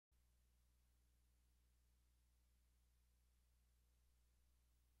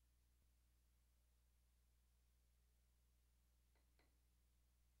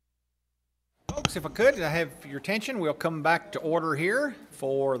Folks, if I could, I have your attention. We'll come back to order here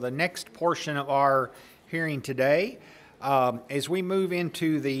for the next portion of our hearing today. As we move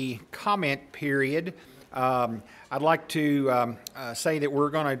into the comment period, I'd like to say that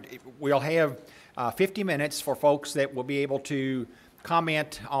we'll have 50 minutes for folks that will be able to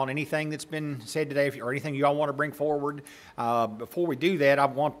comment on anything that's been said today, or anything you all want to bring forward. Before we do that,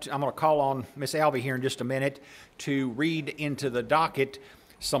 I'm going to call on Miss Alvey here in just a minute to read into the docket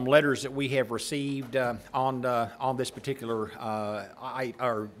some letters that we have received on this particular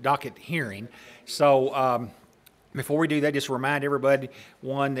our docket hearing. So before we do that, just remind everybody,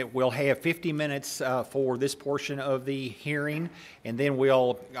 one, that we'll have 50 minutes for this portion of the hearing, and then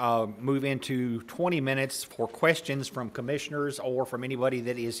we'll move into 20 minutes for questions from commissioners or from anybody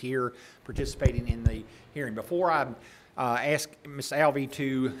that is here participating in the hearing. Before I ask Ms. Alvey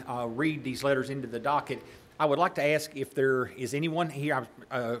to read these letters into the docket, I would like to ask if there is anyone here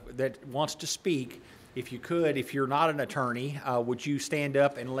that wants to speak. If you could, if you're not an attorney, would you stand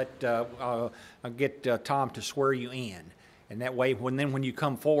up and get Tom to swear you in? And that way, when you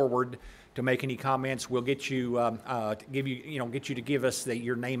come forward to make any comments, we'll get you get you to give us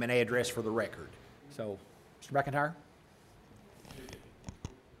your name and address for the record. So, Mr. McIntyre.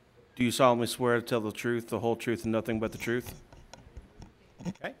 Do you solemnly swear to tell the truth, the whole truth, and nothing but the truth?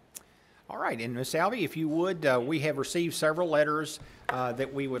 Okay. All right, and Ms. Alvey, if you would, we have received several letters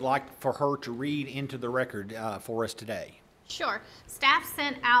that we would like for her to read into the record for us today. Sure. Staff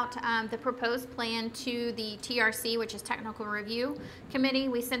sent out the proposed plan to the TRC, which is Technical Review Committee.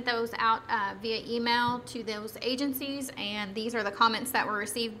 We sent those out via email to those agencies, and these are the comments that were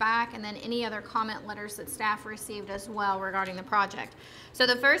received back, and then any other comment letters that staff received as well regarding the project. So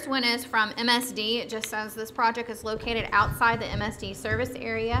the first one is from MSD. It just says this project is located outside the MSD service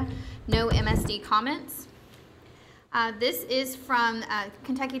area. No MSD comments. This is from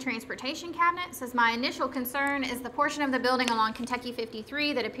Kentucky Transportation Cabinet. It says, my initial concern is the portion of the building along Kentucky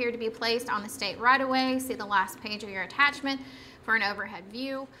 53 that appeared to be placed on the state right-of-way. See the last page of your attachment for an overhead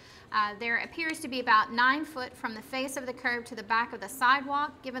view. There appears to be about 9 foot from the face of the curb to the back of the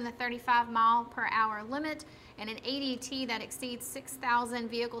sidewalk, given the 35-mile-per-hour limit and an ADT that exceeds 6,000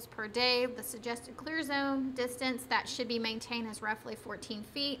 vehicles per day. The suggested clear zone distance that should be maintained is roughly 14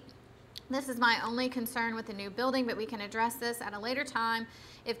 feet. This is my only concern with the new building, but we can address this at a later time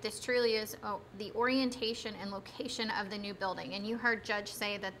if this truly is the orientation and location of the new building. And you heard Judge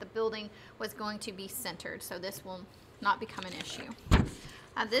say that the building was going to be centered, so this will not become an issue.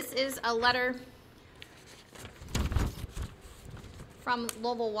 This is a letter from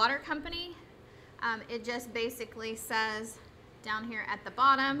Louisville Water Company. It just basically says down here at the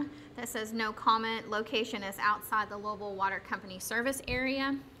bottom that says no comment, location is outside the Louisville Water Company service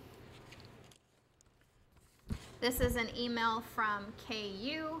area. This is an email from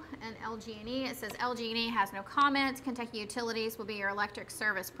KU and LG&E. It says LG&E has no comment. Kentucky Utilities will be your electric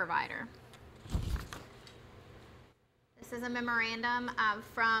service provider. This is a memorandum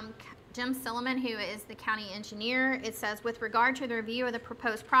from Jim Silliman, who is the county engineer. It says, with regard to the review of the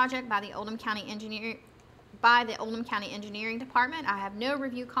proposed project by the Oldham County Engineering Department, I have no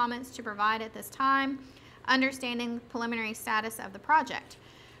review comments to provide at this time, understanding the preliminary status of the project.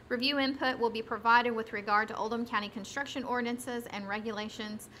 Review input will be provided with regard to Oldham County construction ordinances and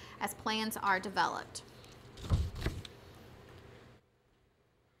regulations as plans are developed.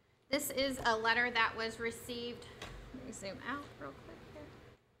 This is a letter that was received. Let me zoom out real quick here.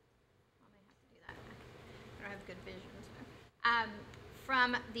 I may have to do that. I don't have good vision.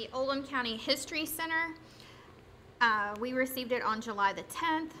 From the Oldham County History Center. We received it on July the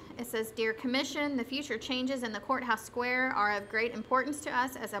 10th. It says, Dear Commission, the future changes in the courthouse square are of great importance to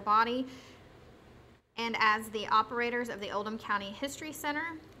us as a body and as the operators of the Oldham County History Center.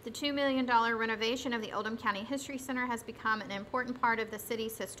 The $2 million renovation of the Oldham County History Center has become an important part of the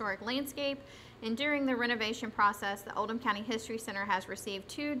city's historic landscape, and during the renovation process, the Oldham County History Center has received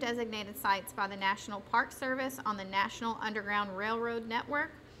 2 designated sites by the National Park Service on the National Underground Railroad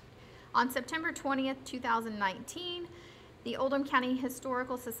Network. On September 20th, 2019, the Oldham County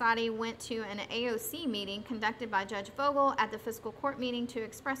Historical Society went to an AOC meeting conducted by Judge Vogel at the fiscal court meeting to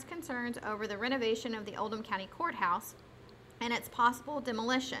express concerns over the renovation of the Oldham County Courthouse and its possible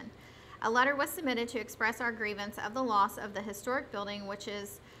demolition. A letter was submitted to express our grievance of the loss of the historic building, which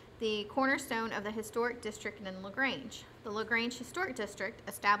is the cornerstone of the historic district in LaGrange. The LaGrange Historic District,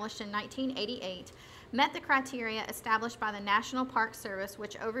 established in 1988, met the criteria established by the National Park Service,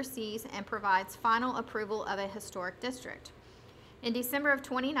 which oversees and provides final approval of a historic district. In December of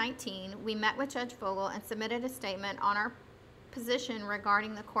 2019, we met with Judge Vogel and submitted a statement on our position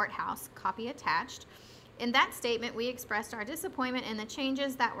regarding the courthouse, copy attached, In that statement, we expressed our disappointment in the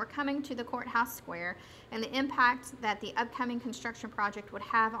changes that were coming to the courthouse square and the impact that the upcoming construction project would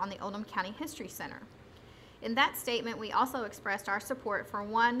have on the Oldham County History Center. In that statement, we also expressed our support for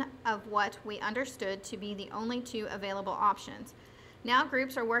one of what we understood to be the only two available options. Now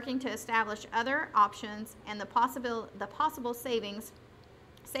groups are working to establish other options and the possible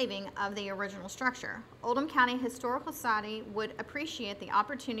saving of the original structure. Oldham County Historical Society would appreciate the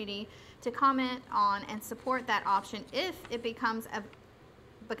opportunity to comment on and support that option if it becomes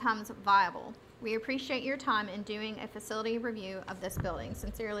viable. We appreciate your time in doing a facility review of this building.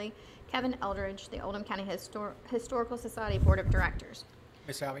 Sincerely, Kevin Eldridge, the Oldham County Historical Society Board of Directors.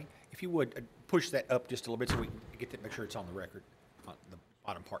 Ms. Alvey, if you would push that up just a little bit so we can get that, make sure it's on the record, on the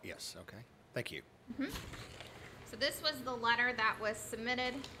bottom part. Yes, okay. Thank you. So this was the letter that was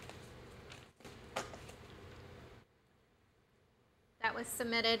submitted.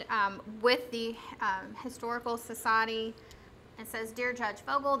 With the Historical Society. It says, Dear Judge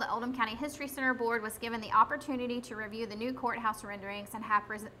Vogel, the Oldham County History Center Board was given the opportunity to review the new courthouse renderings and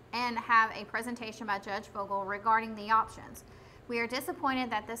have a presentation by Judge Vogel regarding the options. We are disappointed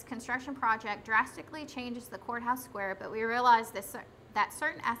that this construction project drastically changes the courthouse square, but we realize that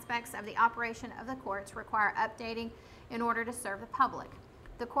certain aspects of the operation of the courts require updating in order to serve the public.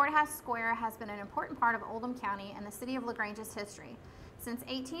 The courthouse square has been an important part of Oldham County and the city of LaGrange's history. Since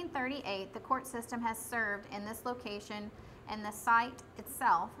 1838, the court system has served in this location and the site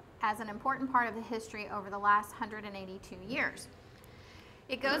itself as an important part of the history over the last 182 years.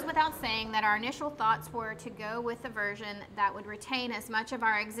 It goes without saying that our initial thoughts were to go with the version that would retain as much of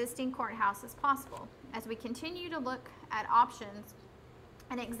our existing courthouse as possible. As we continue to look at options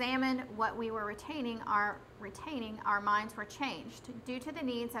and examine what we were retaining, our minds were changed. Due to the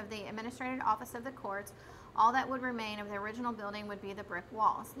needs of the administrative office of the courts, all that would remain of the original building would be the brick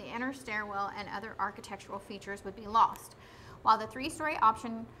walls. The inner stairwell and other architectural features would be lost. While the 3-story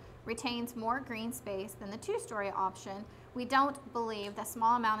option retains more green space than the 2-story option, we don't believe the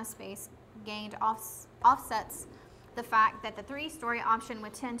small amount of space gained offsets the fact that the 3-story option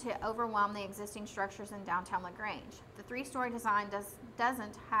would tend to overwhelm the existing structures in downtown LaGrange. The 3-story design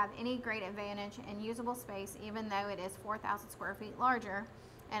doesn't have any great advantage in usable space, even though it is 4,000 square feet larger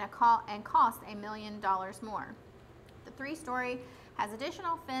and costs $1 million more. The 3-story has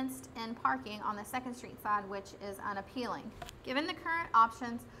additional fenced-in parking on the 2nd Street side, which is unappealing. Given the current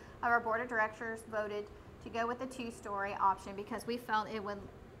options, our board of directors voted to go with the 2-story option because we felt it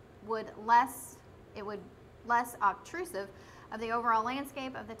would less obtrusive of the overall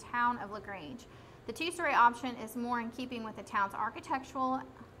landscape of the town of LaGrange. The 2-story option is more in keeping with the town's architecture,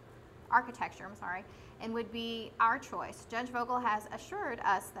 and would be our choice. Judge Vogel has assured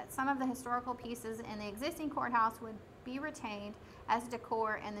us that some of the historical pieces in the existing courthouse would be retained as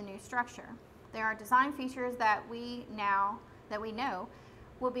decor in the new structure. There are design features that we know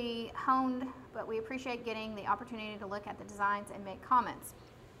will be honed, but we appreciate getting the opportunity to look at the designs and make comments.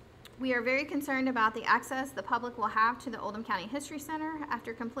 We are very concerned about the access the public will have to the Oldham County History Center.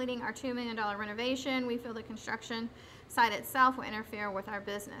 After completing our $2 million renovation, we feel the construction site itself will interfere with our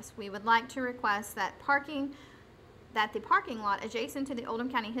business. We would like to request that the parking lot adjacent to the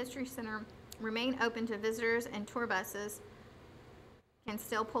Oldham County History Center remain open to visitors, and tour buses can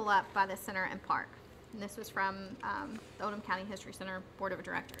still pull up by the center and park. And this was from the Oldham County History Center Board of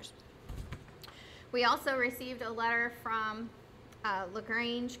Directors. We also received a letter from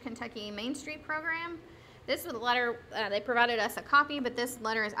LaGrange, Kentucky Main Street Program. This was a letter, they provided us a copy, but this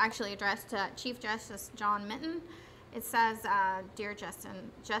letter is actually addressed to Chief Justice John Minton. It says, Dear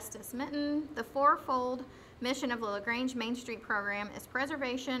Justice Minton, the fourfold mission of the LaGrange Main Street Program is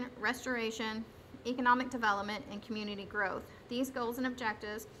preservation, restoration, economic development, and community growth. These goals and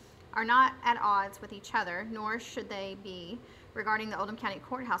objectives are not at odds with each other, nor should they be regarding the Oldham County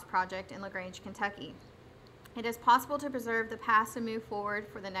Courthouse project in LaGrange, Kentucky. It is possible to preserve the past and move forward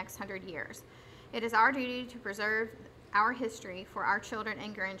for the next 100 years. It is our duty to preserve our history for our children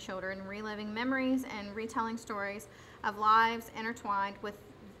and grandchildren, reliving memories and retelling stories of lives intertwined with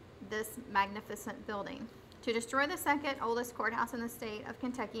this magnificent building. To destroy the second oldest courthouse in the state of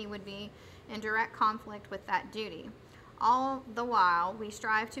Kentucky would be in direct conflict with that duty. All the while, we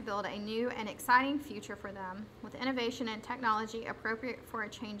strive to build a new and exciting future for them with innovation and technology appropriate for a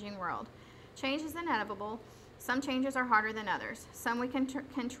changing world. Change is inevitable. Some changes are harder than others. Some we can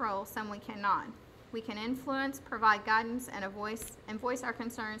control, some we cannot. We can influence, provide guidance, and voice our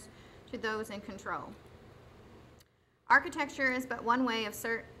concerns to those in control. Architecture is but one way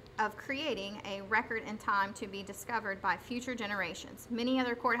of creating a record in time to be discovered by future generations. Many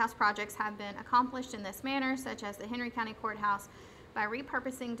other courthouse projects have been accomplished in this manner, such as the Henry County Courthouse, by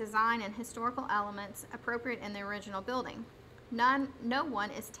repurposing design and historical elements appropriate in the original building. No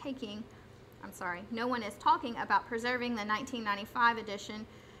one is talking about preserving the 1995 addition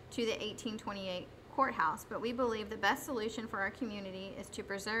to the 1828 courthouse, but we believe the best solution for our community is to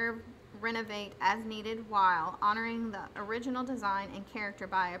preserve, renovate as needed while honoring the original design and character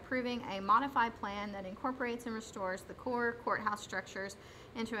by approving a modified plan that incorporates and restores the core courthouse structures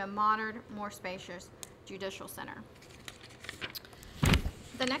into a modern, more spacious judicial center.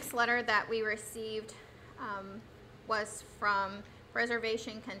 The next letter that we received was from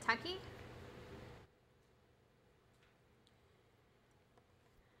Preservation, Kentucky.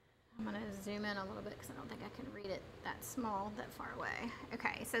 I'm going to zoom in a little bit because I don't think I can read it that small, that far away.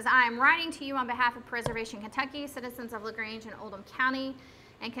 Okay, it says, I am writing to you on behalf of Preservation, Kentucky, citizens of LaGrange and Oldham County,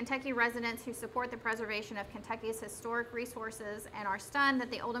 and Kentucky residents who support the preservation of Kentucky's historic resources and are stunned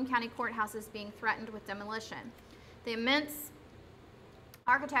that the Oldham County Courthouse is being threatened with demolition. The immense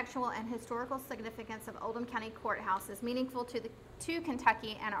architectural and historical significance of Oldham County Courthouse is meaningful to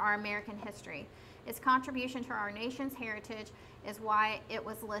Kentucky and our American history. Its contribution to our nation's heritage is why it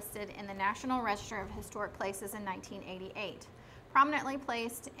was listed in the National Register of Historic Places in 1988. Prominently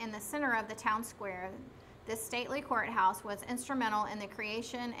placed in the center of the town square, this stately courthouse was instrumental in the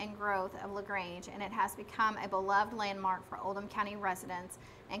creation and growth of LaGrange, and it has become a beloved landmark for Oldham County residents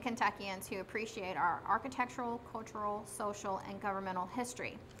and Kentuckians who appreciate our architectural, cultural, social, and governmental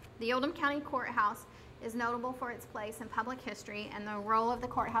history. The Oldham County Courthouse is notable for its place in public history and the role of the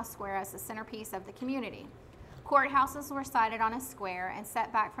courthouse square as the centerpiece of the community. Courthouses were sited on a square and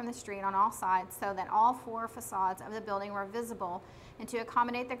set back from the street on all sides so that all four facades of the building were visible and to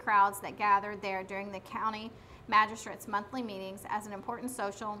accommodate the crowds that gathered there during the county magistrate's monthly meetings as an important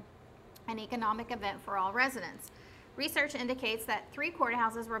social and economic event for all residents. Research indicates that 3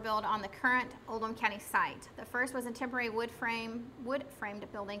 courthouses were built on the current Oldham County site. The first was a temporary wood-framed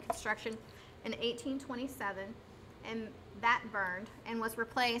building construction in 1827, and that burned and was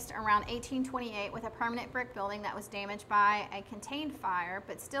replaced around 1828 with a permanent brick building that was damaged by a contained fire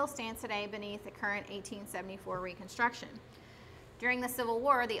but still stands today beneath the current 1874 reconstruction. During the Civil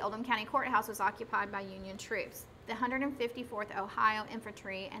War, the Oldham County Courthouse was occupied by Union troops. The 154th Ohio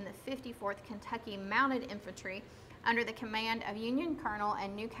Infantry and the 54th Kentucky Mounted Infantry, under the command of Union Colonel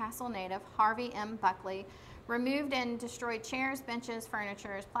and Newcastle native Harvey M. Buckley, removed and destroyed chairs, benches,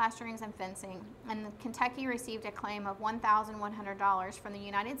 furniture, plasterings, and fencing, and Kentucky received a claim of $1,100 from the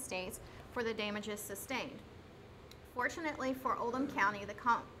United States for the damages sustained. Fortunately for Oldham County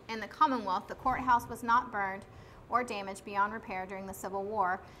and the Commonwealth, the courthouse was not burned or damaged beyond repair during the Civil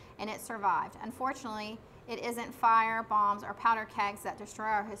War, and it survived. Unfortunately, it isn't fire, bombs, or powder kegs that destroy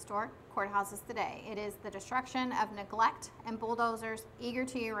our historic courthouses today. It is the destruction of neglect and bulldozers eager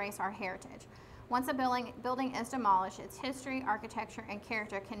to erase our heritage. Once a building is demolished, its history, architecture, and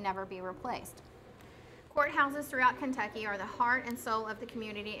character can never be replaced. Courthouses throughout Kentucky are the heart and soul of the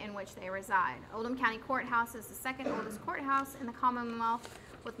community in which they reside. Oldham County Courthouse is the second oldest courthouse in the Commonwealth,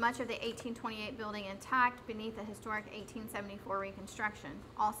 with much of the 1828 building intact beneath the historic 1874 reconstruction,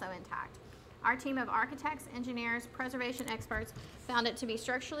 also intact. Our team of architects, engineers, preservation experts found it to be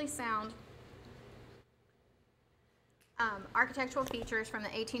structurally sound. Architectural features from the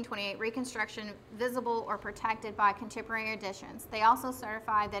 1828 reconstruction visible or protected by contemporary additions. They also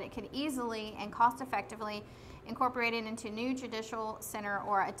certified that it could easily and cost-effectively incorporated into new judicial center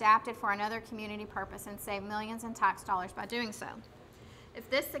or adapted for another community purpose and save millions in tax dollars by doing so. If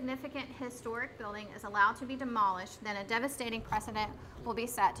this significant historic building is allowed to be demolished, then a devastating precedent will be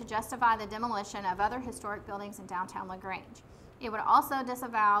set to justify the demolition of other historic buildings in downtown LaGrange. It would also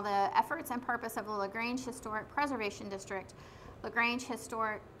disavow the efforts and purpose of the LaGrange Historic Preservation District, LaGrange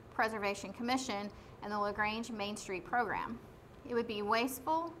Historic Preservation Commission, and the LaGrange Main Street Program. It would be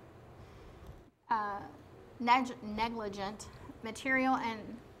wasteful, negligent, material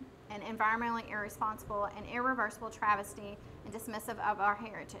and environmentally irresponsible, and irreversible travesty and dismissive of our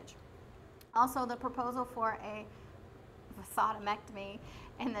heritage. Also, the proposal for a facadectomy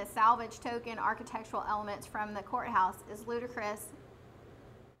and the salvage token architectural elements from the courthouse is ludicrous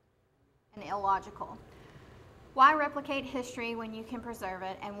and illogical. Why replicate history when you can preserve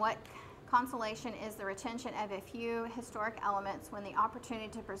it, and what consolation is the retention of a few historic elements when the opportunity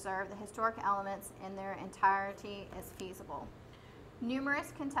to preserve the historic elements in their entirety is feasible?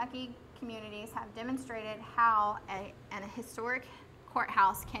 Numerous Kentucky communities have demonstrated how an historic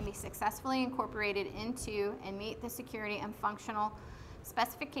courthouse can be successfully incorporated into and meet the security and functional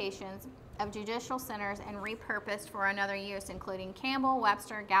specifications of judicial centers and repurposed for another use, including Campbell,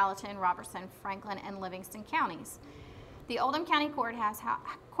 Webster, Gallatin, Robertson, Franklin, and Livingston counties. The Oldham County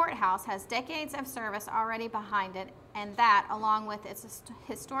Courthouse has decades of service already behind it, and that, along with its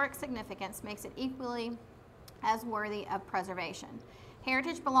historic significance, makes it equally as worthy of preservation.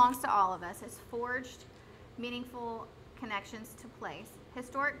 Heritage belongs to all of us. It's forged meaningful connections to place.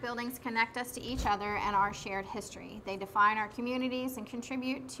 Historic buildings connect us to each other and our shared history. They define our communities and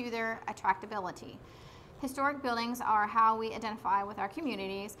contribute to their attractability. Historic buildings are how we identify with our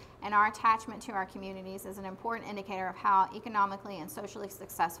communities, and our attachment to our communities is an important indicator of how economically and socially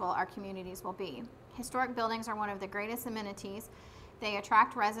successful our communities will be. Historic buildings are one of the greatest amenities. They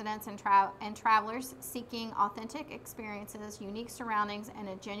attract residents and travelers seeking authentic experiences, unique surroundings, and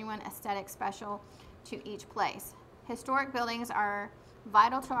a genuine aesthetic special to each place. Historic buildings are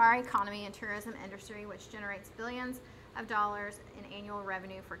vital to our economy and tourism industry, which generates billions of dollars in annual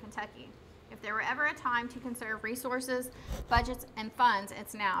revenue for Kentucky. If there were ever a time to conserve resources, budgets, and funds,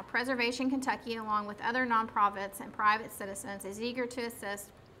 it's now. Preservation Kentucky, along with other nonprofits and private citizens, is eager to assist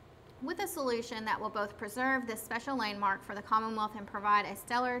with a solution that will both preserve this special landmark for the Commonwealth and provide a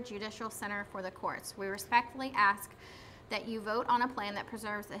stellar judicial center for the courts. We respectfully ask that you vote on a plan that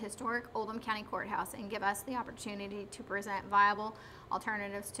preserves the historic Oldham County Courthouse and give us the opportunity to present viable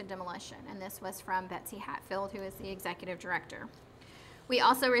alternatives to demolition. And this was from Betsy Hatfield, who is the executive director. We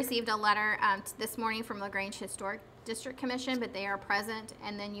also received a letter this morning from LaGrange Historic District Commission, but they are present.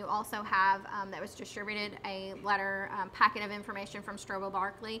 And then you also have, that was distributed, a letter packet of information from Strobo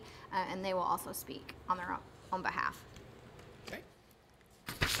Barkley, and they will also speak on their own behalf. Okay.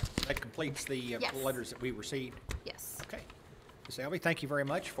 That completes the Yes. letters that we received. Yes. Okay. Ms. Albee, thank you very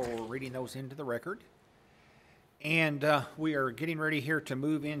much for reading those into the record. And we are getting ready here to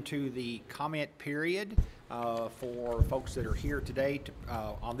move into the comment period for folks that are here today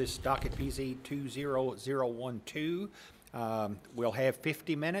on this docket PZ 20012. We'll have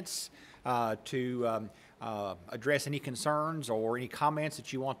 50 minutes to address any concerns or any comments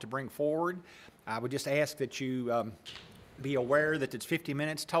that you want to bring forward. I would just ask that you be aware that it's 50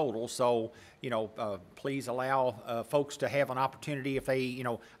 minutes total, so, please allow folks to have an opportunity if they,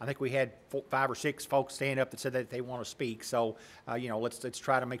 I think we had 5 or 6 folks stand up that said that they want to speak, so, let's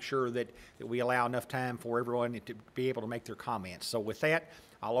try to make sure that we allow enough time for everyone to be able to make their comments. So with that,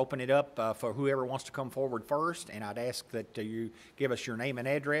 I'll open it up for whoever wants to come forward first, and I'd ask that you give us your name and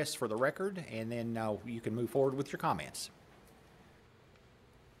address for the record, and then you can move forward with your comments.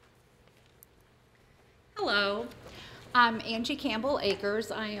 Hello. I'm Angie Campbell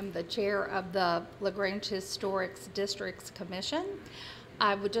Akers. I am the chair of the LaGrange Historic Districts Commission.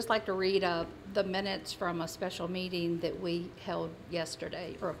 I would just like to read the minutes from a special meeting that we held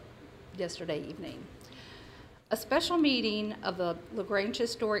yesterday evening. A special meeting of the LaGrange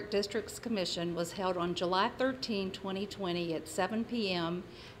Historic Districts Commission was held on July 13, 2020 at 7 p.m.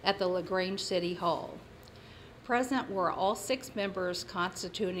 at the LaGrange City Hall. Present were all 6 members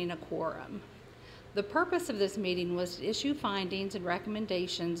constituting a quorum. The purpose of this meeting was to issue findings and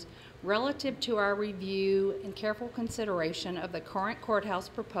recommendations relative to our review and careful consideration of the current courthouse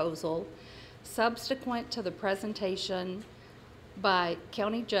proposal, subsequent to the presentation by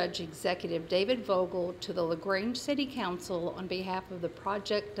County Judge Executive David Vogel to the LaGrange City Council on behalf of the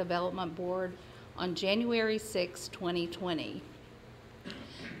Project Development Board on January 6, 2020.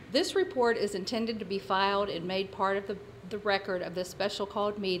 This report is intended to be filed and made part of the record of this special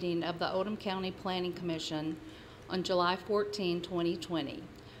called meeting of the Oldham County Planning Commission on July 14, 2020,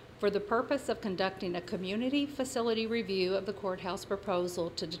 for the purpose of conducting a community facility review of the courthouse proposal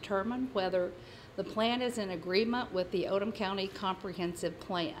to determine whether the plan is in agreement with the Oldham County Comprehensive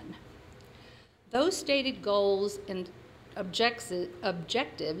Plan. Those stated goals and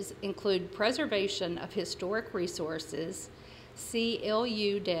objectives include preservation of historic resources,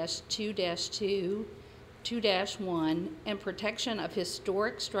 CLU-2-2-1, and protection of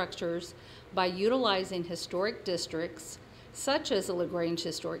historic structures by utilizing historic districts, such as the LaGrange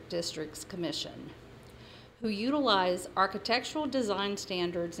Historic Districts Commission, who utilize architectural design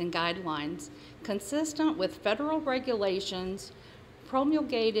standards and guidelines consistent with federal regulations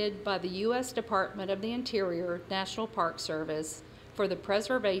promulgated by the U.S. Department of the Interior National Park Service for the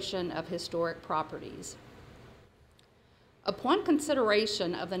preservation of historic properties. Upon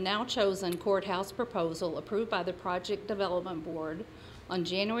consideration of the now chosen courthouse proposal approved by the Project Development Board on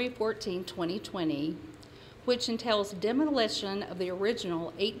January 14, 2020, which entails demolition of the original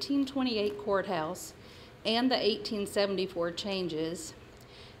 1828 courthouse and the 1874 changes,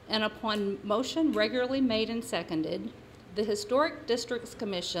 and upon motion regularly made and seconded, the Historic Districts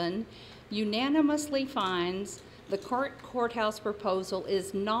Commission unanimously finds the current courthouse proposal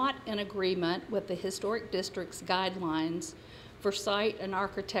is not in agreement with the Historic District's guidelines for site and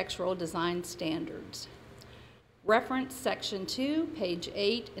architectural design standards. Reference Section 2, page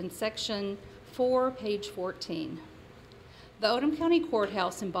 8, and Section 4, page 14. The Oldham County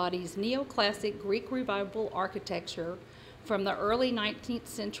Courthouse embodies neoclassic Greek Revival architecture from the early 19th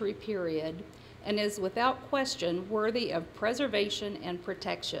century period and is without question worthy of preservation and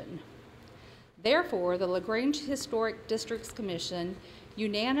protection. Therefore, the LaGrange Historic Districts Commission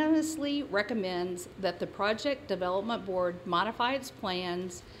unanimously recommends that the Project Development Board modify its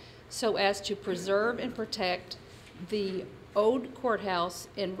plans so as to preserve and protect the old courthouse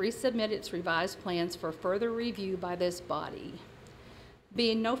and resubmit its revised plans for further review by this body.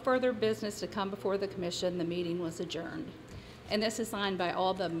 Being no further business to come before the commission, the meeting was adjourned. And this is signed by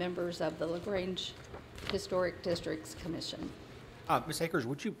all the members of the LaGrange Historic Districts Commission. Ms. Akers,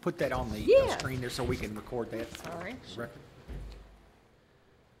 would you put that on the Yeah. screen there so we can record that? Sorry. Record.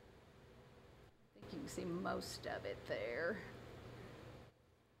 I think you can see most of it there.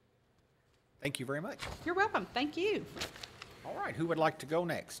 Thank you very much. You're welcome. Thank you. All right, who would like to go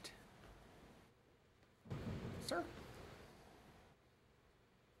next? Sir?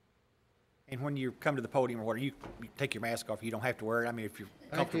 And when you come to the podium or whatever, you take your mask off. You don't have to wear it. I mean, if you're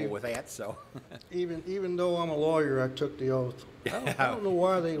comfortable with that, so. Even though I'm a lawyer, I took the oath. I don't know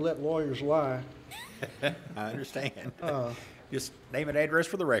why they let lawyers lie. I understand. Just name and address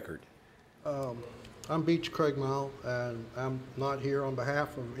for the record. I'm Beach Craig Mile, and I'm not here on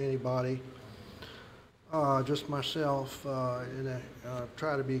behalf of anybody, just myself, and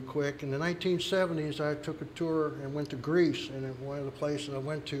try to be quick. In the 1970s, I took a tour and went to Greece, and one of the places I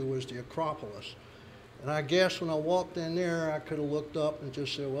went to was the Acropolis. And I guess when I walked in there, I could have looked up and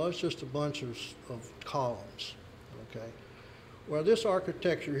just said, well, it's just a bunch of columns, okay? Well, this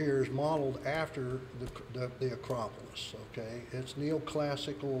architecture here is modeled after the Acropolis, okay? It's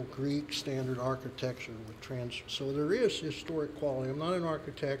neoclassical Greek standard architecture with so there is historic quality. I'm not an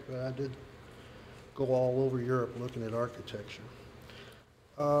architect, but I did go all over Europe looking at architecture.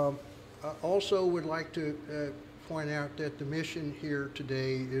 I also would like to point out that the mission here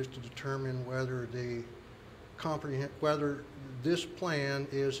today is to determine whether whether this plan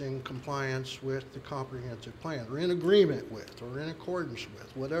is in compliance with the comprehensive plan, or in agreement with, or in accordance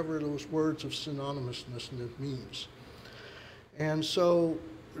with, whatever those words of synonymousness means. And so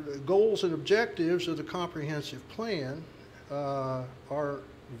the goals and objectives of the comprehensive plan are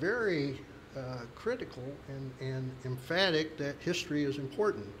very critical and emphatic that history is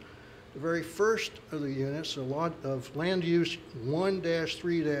important. The very first of the units, a lot of land use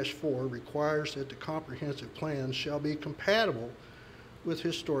 1-3-4, requires that the comprehensive plans shall be compatible with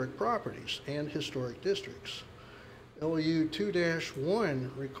historic properties and historic districts. LU 2-1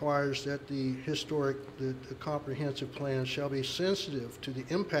 requires that the comprehensive plan shall be sensitive to the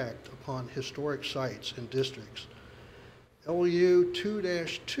impact upon historic sites and districts. LU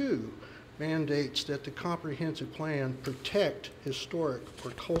 2-2 mandates that the comprehensive plan protect historic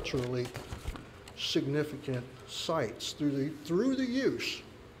or culturally significant sites through the use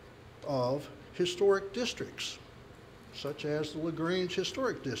of historic districts, such as the LaGrange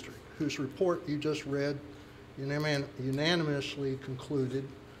Historic District, whose report you just read unanimously concluded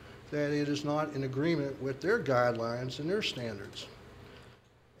that it is not in agreement with their guidelines and their standards,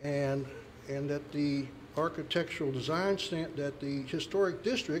 and that the architectural design that the historic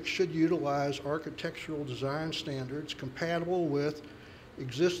district should utilize architectural design standards compatible with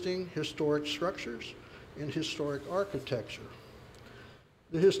existing historic structures and historic architecture.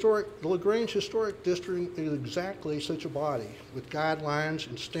 The LaGrange Historic District is exactly such a body, with guidelines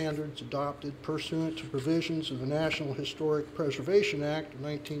and standards adopted pursuant to provisions of the National Historic Preservation Act of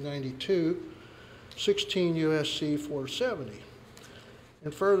 1992, 16 U.S.C. 470.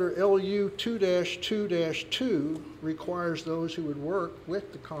 And further, LU 2-2-2 requires those who would work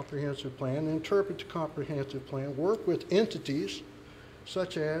with the comprehensive plan, interpret the comprehensive plan, work with entities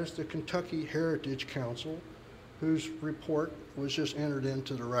such as the Kentucky Heritage Council, whose report was just entered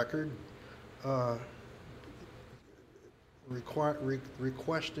into the record,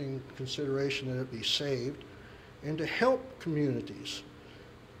 requesting consideration that it be saved, and to help communities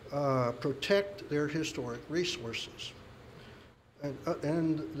protect their historic resources.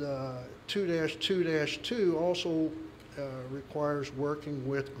 And 2-2-2 also requires working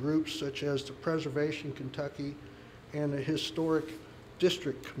with groups such as the Preservation Kentucky and the Historic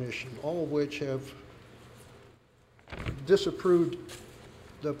District Commission, all of which have disapproved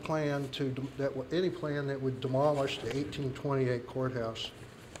the plan any plan that would demolish the 1828 courthouse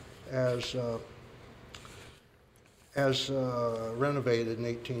as renovated in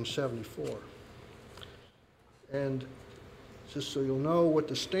 1874. And just so you'll know what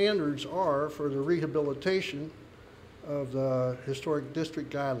the standards are for the rehabilitation of the historic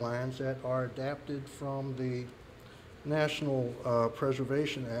district guidelines that are adapted from the National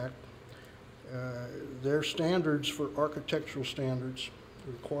Preservation Act. Their standards for architectural standards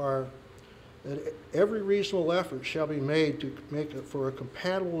require that every reasonable effort shall be made to make it for a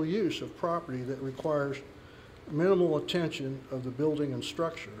compatible use of property that requires minimal attention of the building and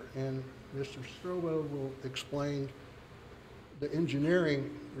structure. And Mr. Strobo will explain the engineering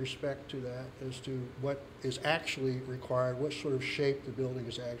respect to that as to what is actually required, what sort of shape the building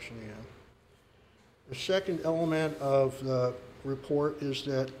is actually in. The second element of the report is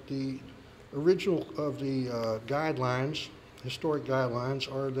that the original of the guidelines, historic guidelines,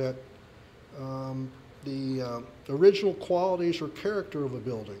 are that the original qualities or character of a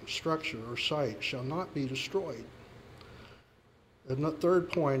building, structure, or site shall not be destroyed. And the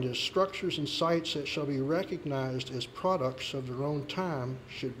third point is structures and sites that shall be recognized as products of their own time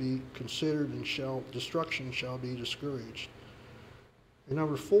should be considered and destruction shall be discouraged. And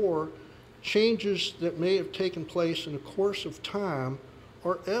number 4, changes that may have taken place in the course of time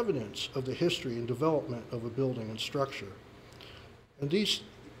are evidence of the history and development of a building and structure. And these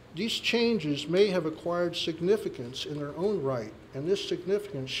changes may have acquired significance in their own right, and this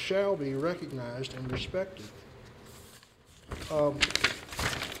significance shall be recognized and respected.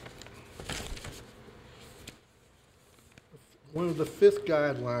 One of the 5th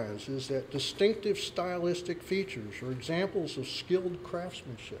guidelines is that distinctive stylistic features are examples of skilled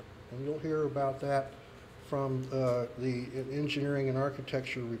craftsmanship, and you'll hear about that from the engineering and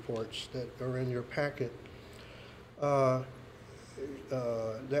architecture reports that are in your packet. And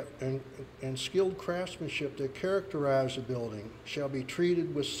skilled craftsmanship that characterize a building shall be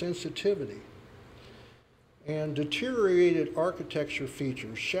treated with sensitivity. And deteriorated architecture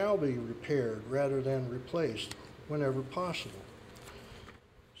features shall be repaired rather than replaced whenever possible.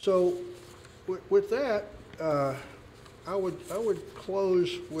 So with that, I would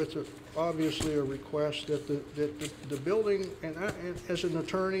close with obviously a request that the building, and as an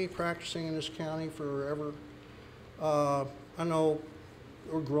attorney practicing in this county forever, I know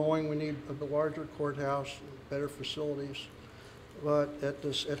we're growing, we need a larger courthouse, better facilities, but at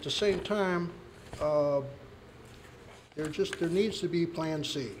the same time, there needs to be Plan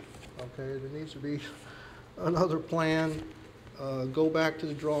C, okay? There needs to be another plan, go back to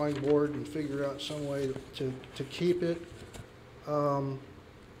the drawing board and figure out some way to keep it.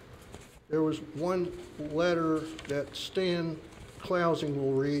 There was one letter that Stan Clousing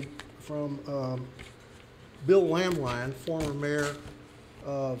will read from Bill Lamline, former mayor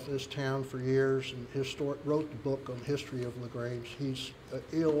of this town for years, and wrote the book on the history of LaGrange. He's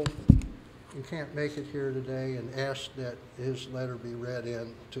ill and can't make it here today, and asked that his letter be read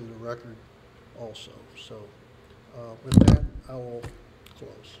in to the record also. So with that, I will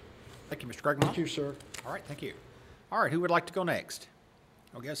close. Thank you, Mr. Craigmont. Thank you, sir. All right, thank you. All right, who would like to go next?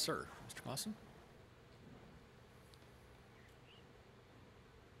 Oh, yes, sir. Mr. Clausen?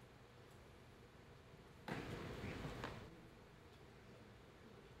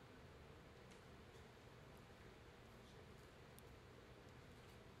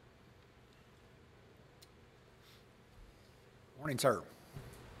 Morning, sir.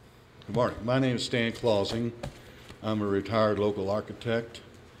 Good morning. My name is Stan Clausing. I'm a retired local architect.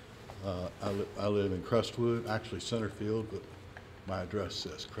 I live in Crestwood, actually Centerfield, but my address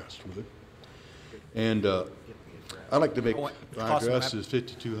says Crestwood. And I'd like to make, my address is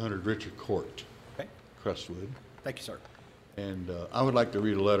 5200 Richard Court, Okay. Crestwood. Thank you, sir. And I would like to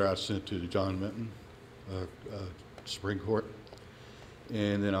read a letter I sent to John Minton, Supreme Court.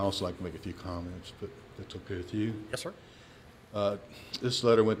 And then I also like to make a few comments, but that's okay with you. Yes, sir. This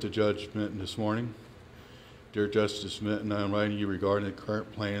letter went to Judge Minton this morning. Dear Justice Minton, I am writing you regarding the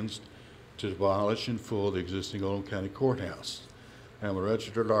current plans to demolish in full the existing Oldham County Courthouse. I am a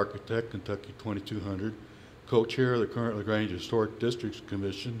registered architect, Kentucky 2200, co-chair of the current LaGrange Historic Districts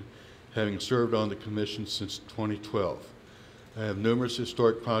Commission, having served on the commission since 2012. I have numerous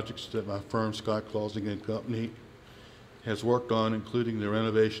historic projects that my firm, Scott Clausing and Company, has worked on, including the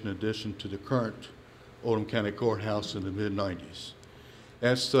renovation addition to the current Oldham County Courthouse in the mid-90s.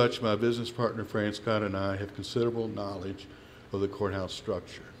 As such, my business partner, Fran Scott, and I have considerable knowledge of the courthouse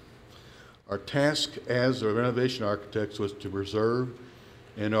structure. Our task as the renovation architects was to preserve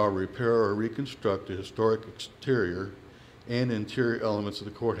and or repair or reconstruct the historic exterior and interior elements of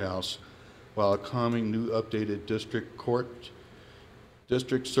the courthouse while accommodating new updated district court,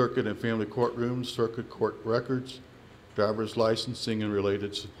 district circuit and family courtrooms, circuit court records, driver's licensing, and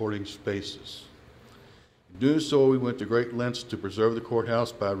related supporting spaces. In doing so, we went to great lengths to preserve the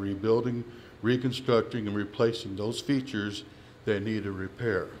courthouse by rebuilding, reconstructing, and replacing those features that needed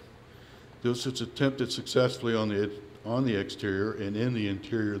repair. This was attempted successfully on the exterior and in the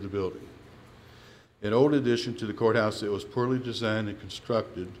interior of the building. An old addition to the courthouse that was poorly designed and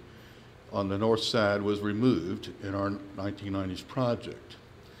constructed on the north side was removed in our 1990s project.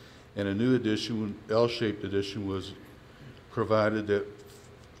 And a new addition, L-shaped addition, was provided that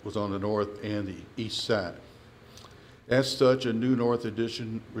was on the north and the east side. As such, a new north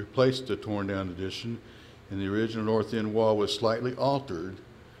addition replaced the torn down addition, and the original north end wall was slightly altered.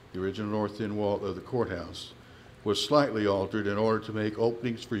 The original north end wall of the courthouse was slightly altered in order to make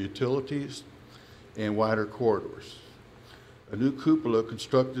openings for utilities and wider corridors. A new cupola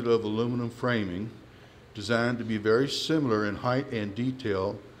constructed of aluminum framing, designed to be very similar in height and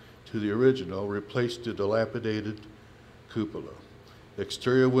detail to the original, replaced the dilapidated cupola.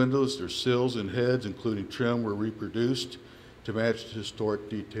 Exterior windows, their sills and heads, including trim, were reproduced to match the historic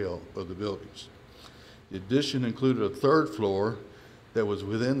detail of the buildings. The addition included a third floor that was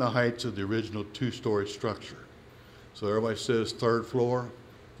within the heights of the original two-story structure. So everybody says third floor.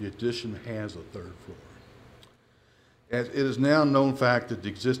 The addition has a third floor. As it is now known fact that the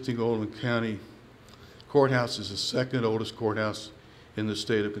existing Oldham County courthouse is the second oldest courthouse in the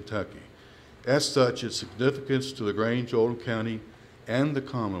state of Kentucky. As such, its significance to LaGrange, Oldham County, and the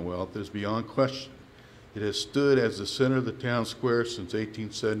Commonwealth is beyond question. It has stood as the center of the town square since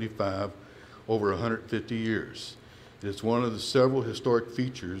 1875, over 150 years. It is one of the several historic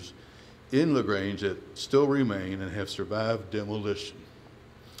features in LaGrange that still remain and have survived demolition.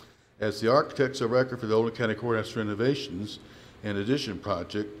 As the architects of record for the Oldham County Courthouse renovations and addition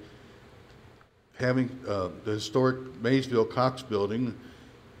project, having the historic Maysville Cox Building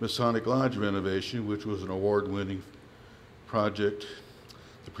Masonic Lodge renovation, which was an award-winning project,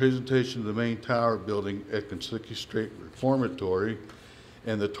 the presentation of the main tower building at Kentucky State Reformatory,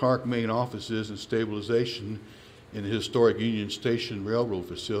 and the TARC main offices and stabilization in the historic Union Station Railroad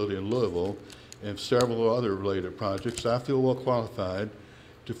facility in Louisville, and several other related projects, I feel well qualified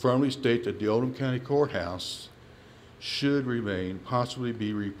to firmly state that the Oldham County Courthouse should remain, possibly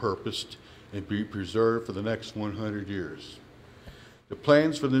be repurposed, and be preserved for the next 100 years. The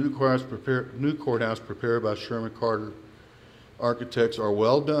plans for the new courthouse prepared by Sherman Carter architects are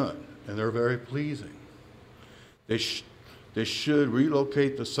well done, and they're very pleasing. They should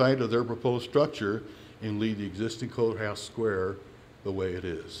relocate the site of their proposed structure and leave the existing courthouse square the way it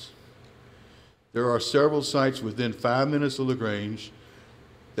is. There are several sites within 5 minutes of LaGrange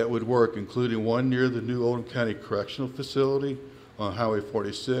that would work, including one near the new Oldham County Correctional Facility on Highway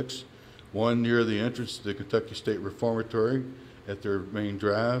 46, one near the entrance to the Kentucky State Reformatory at their main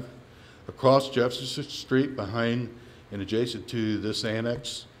drive, across Jefferson Street behind and adjacent to this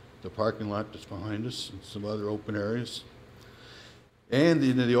annex, the parking lot that's behind us, and some other open areas, and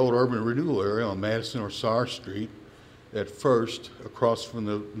in the old urban renewal area on Madison or Sauer Street at First, across from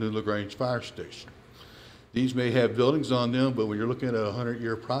the new LaGrange Fire Station. These may have buildings on them, but when you're looking at a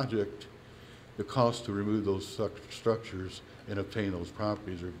 100-year project, the cost to remove those structures and obtain those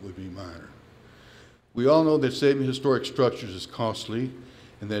properties would be minor. We all know that saving historic structures is costly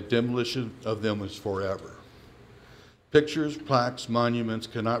and that demolition of them is forever. Pictures, plaques, monuments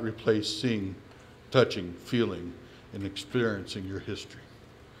cannot replace seeing, touching, feeling, and experiencing your history.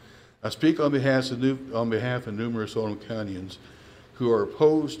 I speak on behalf of numerous Oldham Countyans who are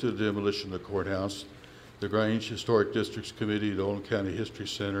opposed to the demolition of the courthouse, the LaGrange Historic Districts Committee, the Oldham County History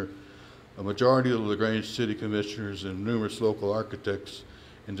Center, a majority of the LaGrange City Commissioners, and numerous local architects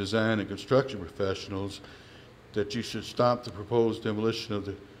and design and construction professionals, that you should stop the proposed demolition of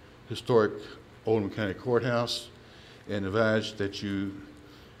the historic Oldham County Courthouse, and advise that you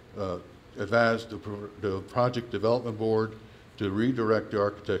advise the Project Development Board to redirect the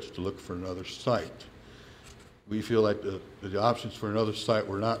architects to look for another site. We feel like the options for another site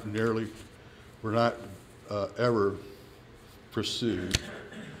were not ever pursued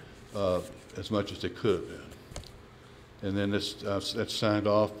as much as they could have been. And then that's signed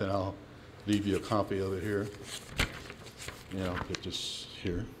off, and I'll leave you a copy of it here. And I'll put this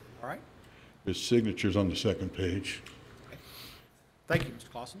here. All right. His signature's on the second page. Okay. Thank you, Mr.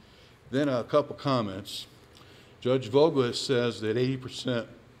 Clausen. Then a couple comments. Judge Vogel says that 80%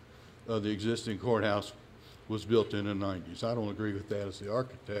 of the existing courthouse was built in the 90s. I don't agree with that as the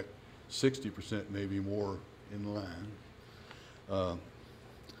architect. 60% may be more in line.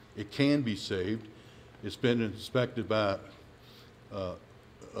 It can be saved. It's been inspected by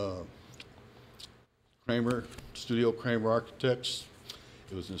Studio Kramer Architects.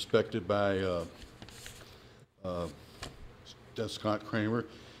 It was inspected by Scott Kramer.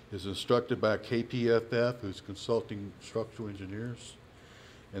 It was instructed by KPFF, who's consulting structural engineers.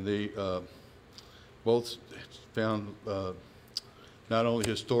 And they both found not only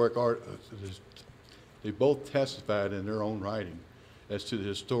historic art, they both testified in their own writing as to the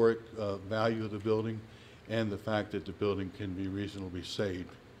historic value of the building and the fact that the building can be reasonably saved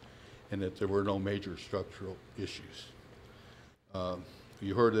and that there were no major structural issues.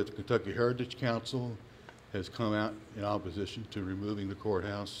 You heard that the Kentucky Heritage Council has come out in opposition to removing the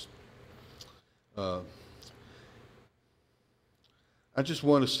courthouse. I just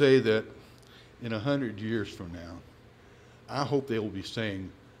want to say that in 100 years from now, I hope they will be saying,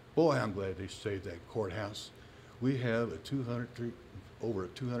 boy, I'm glad they saved that courthouse. We have over a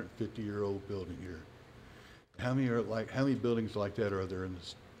 250-year-old building here. How many buildings like that are there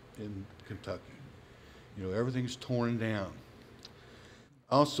in Kentucky? You know, everything's torn down.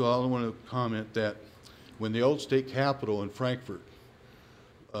 Also, I want to comment that when the old state capitol in Frankfurt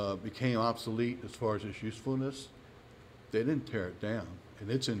became obsolete as far as its usefulness, they didn't tear it down, and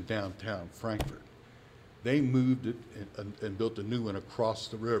it's in downtown Frankfurt. They moved it and built a new one across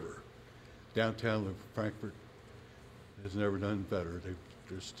the river. Downtown Frankfurt has never done better.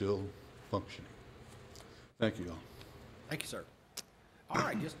 They're still functioning. Thank you all. Thank you, sir. All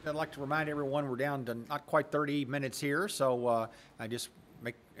right, I'd like to remind everyone we're down to not quite 30 minutes here, so I just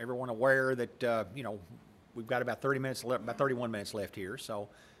make everyone aware that, you know, we've got about 30 minutes left, about 31 minutes left here, so.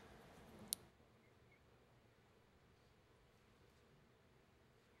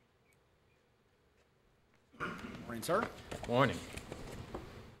 Morning, sir. Morning.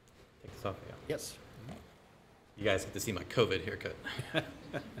 Take this off, yeah. Yes. You guys get to see my COVID haircut.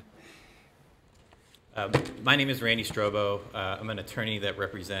 My name is Randy Strobo. I'm an attorney that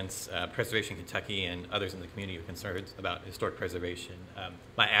represents Preservation Kentucky and others in the community who are concerned about historic preservation.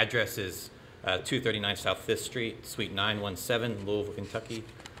 My address is 239 South 5th Street, Suite 917, Louisville, Kentucky,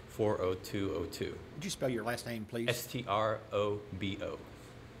 40202. Would you spell your last name, please? Strobo.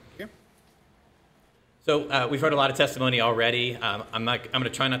 Here. So we've heard a lot of testimony already. I'm going to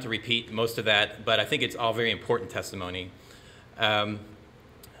try not to repeat most of that, but I think it's all very important testimony.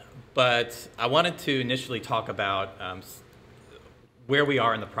 But I wanted to initially talk about where we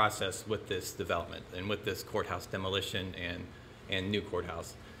are in the process with this development and with this courthouse demolition and new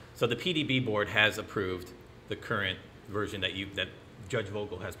courthouse. So the PDB board has approved the current version that Judge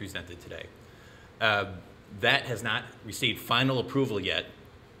Vogel has presented today. That has not received final approval yet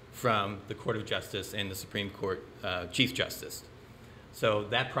from the Court of Justice and the Supreme Court Chief Justice. So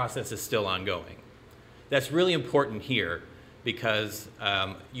that process is still ongoing. That's really important here because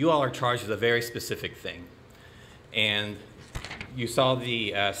you all are charged with a very specific thing. And you saw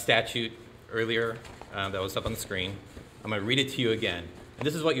the statute earlier that was up on the screen. I'm going to read it to you again. And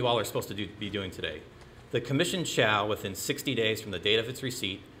this is what you all are supposed to be doing today. The commission shall, within 60 days from the date of its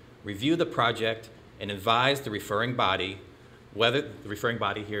receipt, review the project and advise the referring body, whether the referring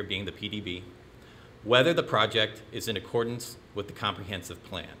body here being the PDB, whether the project is in accordance with the comprehensive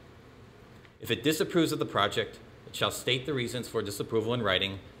plan. If it disapproves of the project, it shall state the reasons for disapproval in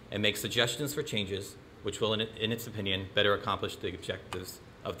writing and make suggestions for changes which will, in its opinion, better accomplish the objectives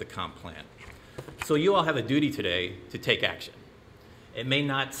of the comp plan. So you all have a duty today to take action. It may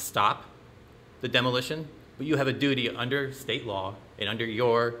not stop the demolition, but you have a duty under state law and under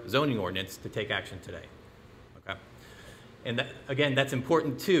your zoning ordinance to take action today. Okay? And that, again, that's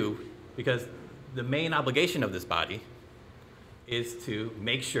important too, because the main obligation of this body is to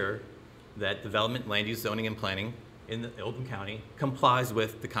make sure that development, land use, zoning, and planning in Oldham County complies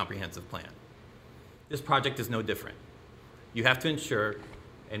with the comprehensive plan. This project is no different. You have to ensure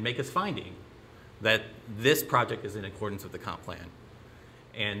and make a finding that this project is in accordance with the comp plan.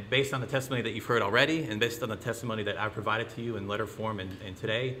 And based on the testimony that you've heard already, and based on the testimony that I provided to you in letter form and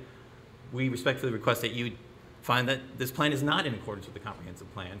today, we respectfully request that you find that this plan is not in accordance with the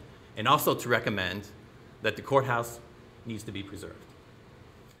comprehensive plan, and also to recommend that the courthouse needs to be preserved.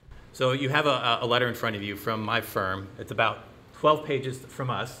 So you have a letter in front of you from my firm. It's about 12 pages from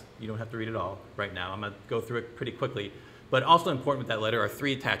us. You don't have to read it all right now. I'm going to go through it pretty quickly. But also important with that letter are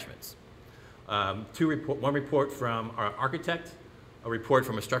 3 attachments. One report from our architect, a report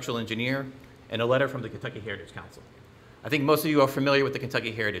from a structural engineer, and a letter from the Kentucky Heritage Council. I think most of you are familiar with the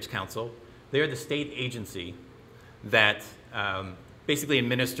Kentucky Heritage Council. They're the state agency that basically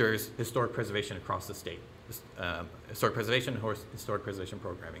administers historic preservation across the state. Historic preservation, historic preservation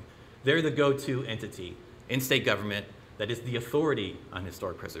programming. They're the go-to entity in state government that is the authority on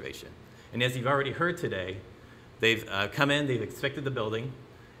historic preservation. And as you've already heard today, they've come in, they've inspected the building,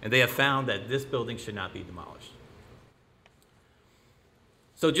 and they have found that this building should not be demolished.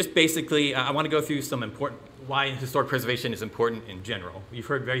 So just basically, I want to go through some important, why historic preservation is important in general. You've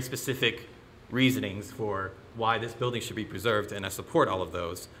heard very specific reasonings for why this building should be preserved, and I support all of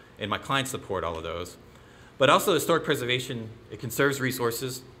those, and my clients support all of those. But also historic preservation, it conserves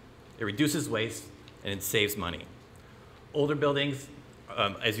resources, it reduces waste, and it saves money. Older buildings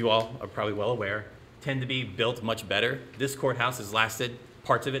as you all are probably well aware, tend to be built much better. This courthouse has lasted,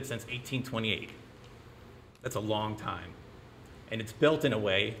 parts of it, since 1828. That's a long time. And it's built in a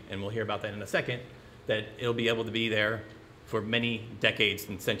way, and we'll hear about that in a second, that it'll be able to be there for many decades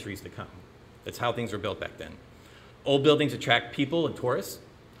and centuries to come. That's how things were built back then. Old buildings attract people and tourists.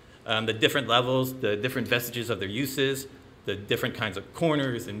 The different levels, the different vestiges of their uses, the different kinds of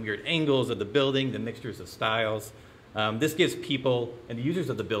corners and weird angles of the building, the mixtures of styles. This gives people and the users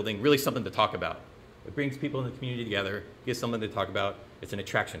of the building really something to talk about. It brings people in the community together, gives something to talk about. It's an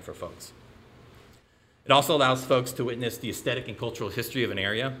attraction for folks. It also allows folks to witness the aesthetic and cultural history of an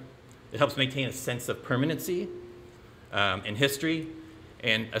area. It helps maintain a sense of permanency and history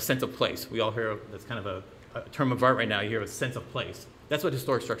and a sense of place. We all hear, that's kind of a term of art right now, you hear a sense of place. That's what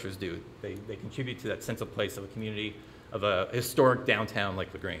historic structures do. They contribute to that sense of place of a community, of a historic downtown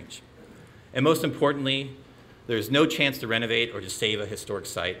like LaGrange. And most importantly, there's no chance to renovate or to save a historic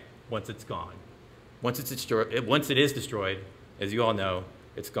site once it's gone. Once it is destroyed, as you all know,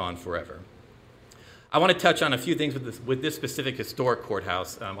 it's gone forever. I want to touch on a few things with this specific historic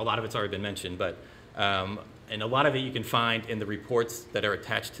courthouse. A lot of it's already been mentioned, but and a lot of it you can find in the reports that are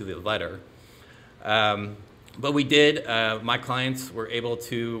attached to the letter. But we did, my clients were able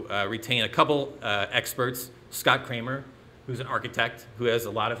to retain a couple experts, Scott Kramer, who's an architect who has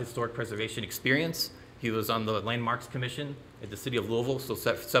a lot of historic preservation experience. He was on the Landmarks Commission at the city of Louisville, so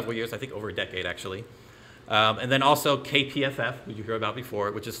several years, I think over a decade actually. And then also KPFF, who you heard about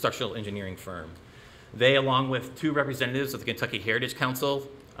before, which is a structural engineering firm. They, along with two representatives of the Kentucky Heritage Council,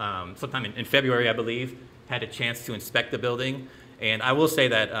 sometime in February, I believe, had a chance to inspect the building. And I will say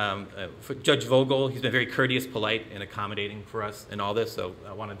that for Judge Vogel, he's been very courteous, polite, and accommodating for us in all this, so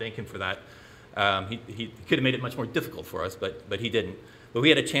I want to thank him for that. He could have made it much more difficult for us, but he didn't. But we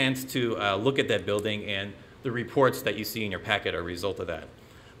had a chance to look at that building, and the reports that you see in your packet are a result of that.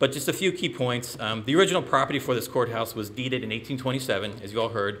 But just a few key points. The original property for this courthouse was deeded in 1827, as you all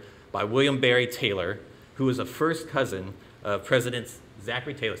heard, by William Barry Taylor, who was a first cousin of Presidents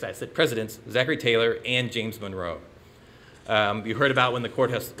Zachary Taylor, so I said Presidents Zachary Taylor and James Monroe. You heard about when the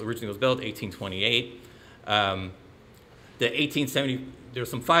courthouse originally was built, 1828. The 1870, there were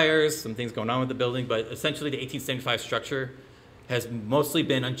some fires, some things going on with the building, but essentially the 1875 structure has mostly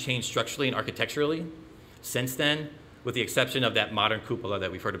been unchanged structurally and architecturally since then, with the exception of that modern cupola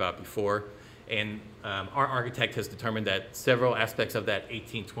that we've heard about before. And our architect has determined that several aspects of that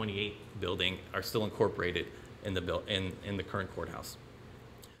 1828 building are still incorporated in the current courthouse.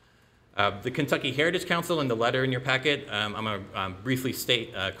 The Kentucky Heritage Council, in the letter in your packet, I'm going to briefly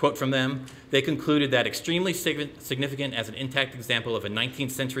state a quote from them. They concluded that extremely significant as an intact example of a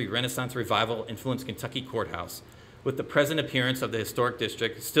 19th century Renaissance revival influenced Kentucky courthouse, with the present appearance of the historic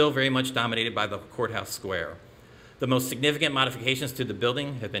district still very much dominated by the courthouse square. The most significant modifications to the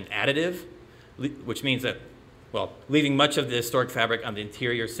building have been additive, which means that, well, leaving much of the historic fabric on the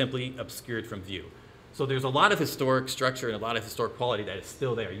interior simply obscured from view. So there's a lot of historic structure and a lot of historic quality that is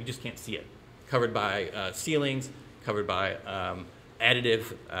still there. You just can't see it. Covered by ceilings, covered by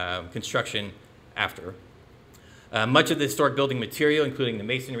additive construction after. Much of the historic building material, including the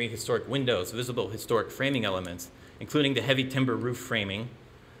masonry, historic windows, visible historic framing elements, including the heavy timber roof framing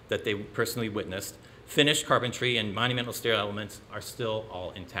that they personally witnessed, finished carpentry and monumental stair elements are still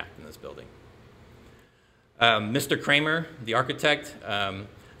all intact in this building. Mr. Kramer, the architect,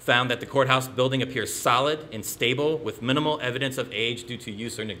 found that the courthouse building appears solid and stable with minimal evidence of age due to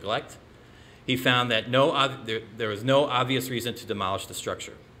use or neglect. He found that there was no obvious reason to demolish the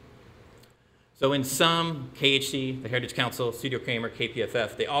structure. So in sum, KHC, the Heritage Council, Studio Kramer,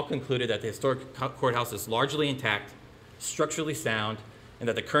 KPFF, they all concluded that the historic courthouse is largely intact, structurally sound, and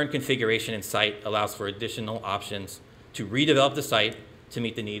that the current configuration and site allows for additional options to redevelop the site to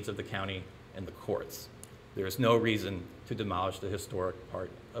meet the needs of the county and the courts. There is no reason to demolish the historic part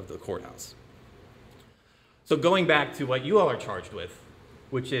of the courthouse. So going back to what you all are charged with,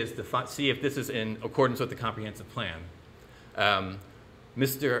 which is to see if this is in accordance with the comprehensive plan.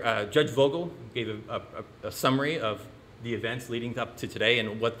 Judge Vogel gave a summary of the events leading up to today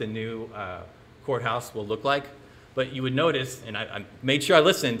and what the new courthouse will look like. But you would notice, and I made sure I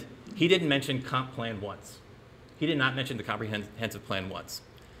listened, he didn't mention comp plan once. He did not mention the comprehensive plan once.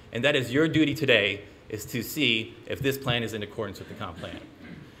 And that is your duty today, is to see if this plan is in accordance with the comp plan.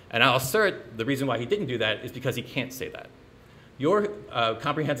 And I'll assert the reason why he didn't do that is because he can't say that. Your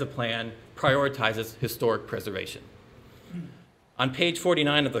comprehensive plan prioritizes historic preservation. On page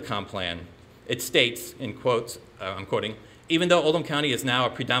 49 of the comp plan, it states, in quotes, I'm quoting, even though Oldham County is now a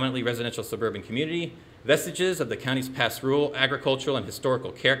predominantly residential suburban community, vestiges of the county's past rural, agricultural, and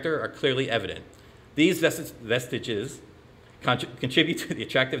historical character are clearly evident. These vestiges contribute to the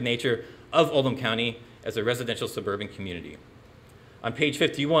attractive nature of Oldham County as a residential suburban community. On page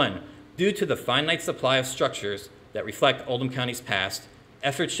 51, due to the finite supply of structures that reflect Oldham County's past,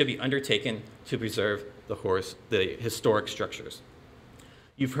 efforts should be undertaken to preserve the historic structures.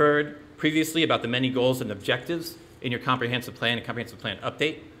 You've heard previously about the many goals and objectives in your comprehensive plan and comprehensive plan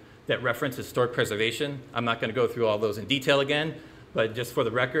update that reference historic preservation. I'm not going to go through all those in detail again, but just for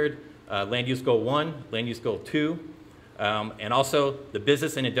the record, land use goal 1, land use goal 2, and also the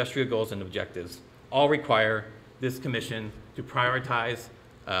business and industrial goals and objectives all require this commission to prioritize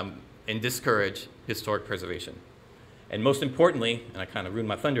and discourage historic preservation. And most importantly, and I kind of ruined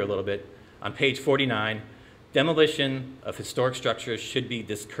my thunder a little bit, on page 49, demolition of historic structures should be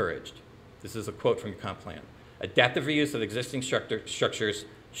discouraged. This is a quote from your comp plan. Adaptive reuse of existing structures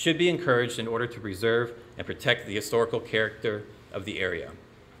should be encouraged in order to preserve and protect the historical character of the area.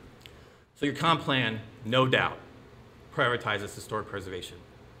 So your comp plan, no doubt, prioritizes historic preservation.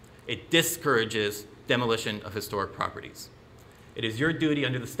 It discourages demolition of historic properties. It is your duty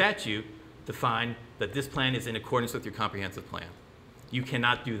under the statute to find that this plan is in accordance with your comprehensive plan. You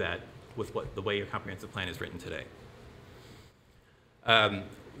cannot do that with the way your comprehensive plan is written today.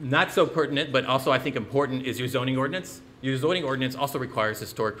 Not so pertinent, but also I think important, is your zoning ordinance. Your zoning ordinance also requires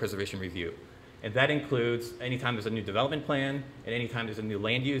historic preservation review. And that includes anytime there's a new development plan and anytime there's a new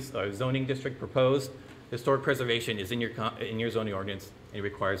land use or zoning district proposed, historic preservation is in your zoning ordinance and it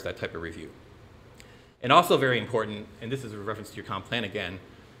requires that type of review. And also very important, and this is a reference to your comp plan again,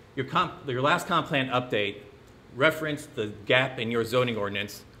 your last comp plan update referenced the gap in your zoning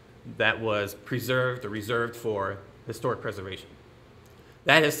ordinance that was preserved or reserved for historic preservation.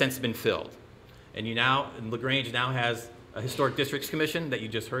 That has since been filled. And LaGrange now has a Historic Districts Commission that you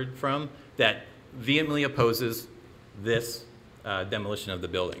just heard from that vehemently opposes this demolition of the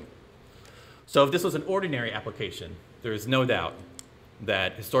building. So if this was an ordinary application, there is no doubt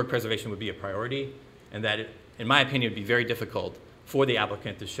that historic preservation would be a priority and that, in my opinion, it would be very difficult for the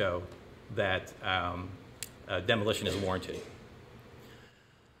applicant to show that demolition is warranted.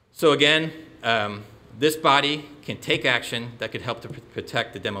 So again, this body can take action that could help to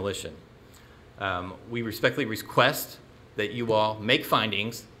protect the demolition. We respectfully request that you all make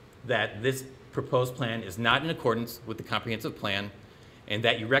findings that this proposed plan is not in accordance with the comprehensive plan and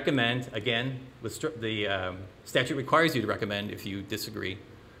that you recommend, again, the statute requires you to recommend if you disagree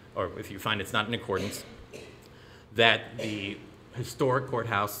or if you find it's not in accordance, that the historic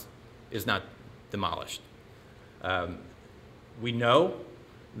courthouse is not demolished. We know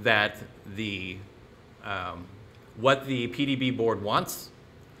that what the PDB board wants,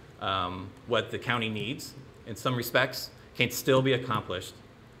 what the county needs in some respects, can still be accomplished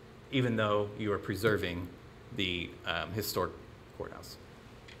even though you are preserving the historic courthouse.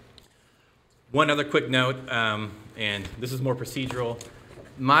 One other quick note, and this is more procedural.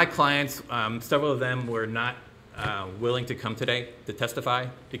 My clients, several of them were not willing to come today to testify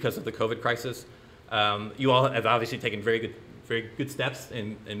because of the COVID crisis. You all have obviously taken very good steps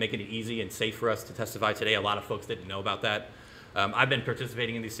in making it easy and safe for us to testify today. A lot of folks didn't know about that. I've been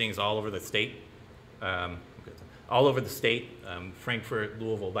participating in these things all over the state. Frankfurt,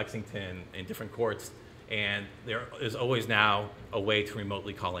 Louisville, Lexington, in different courts, and there is always now a way to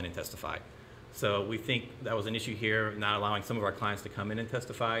remotely call in and testify. So we think that was an issue here, not allowing some of our clients to come in and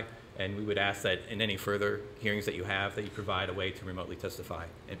testify, and we would ask that in any further hearings that you have, that you provide a way to remotely testify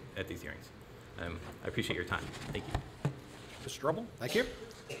at these hearings. I appreciate your time. Thank you. Mr. Strobel, thank you.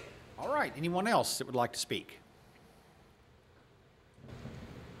 All right, anyone else that would like to speak?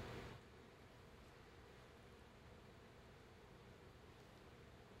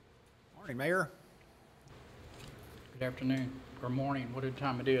 Morning, Mayor. Good afternoon, or morning, whatever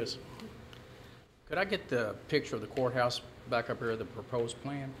time it is. Could I get the picture of the courthouse back up here, the proposed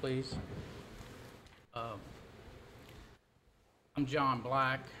plan, please? I'm John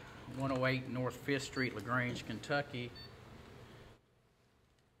Black, 108 North 5th Street, LaGrange, Kentucky.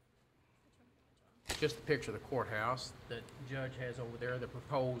 Just a picture of the courthouse that the judge has over there, the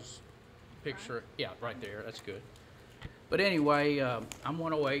proposed picture. Yeah, right there, that's good. But anyway, I'm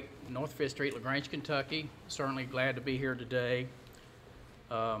 108 North 5th Street, LaGrange, Kentucky. Certainly glad to be here today.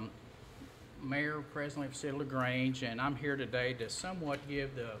 Mayor, President of the City of LaGrange, and I'm here today to somewhat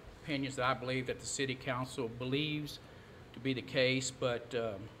give the opinions that I believe that the City Council believes to be the case, but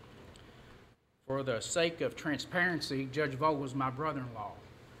for the sake of transparency, Judge Vogel's my brother-in-law.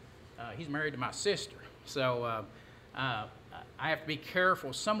 He's married to my sister, so I have to be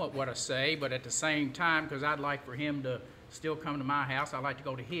careful somewhat what I say, but at the same time, because I'd like for him to still come to my house, I'd like to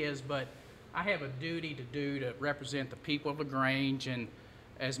go to his, but I have a duty to represent the people of LaGrange, and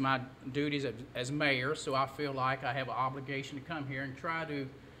as my duties as mayor, so I feel like I have an obligation to come here and try to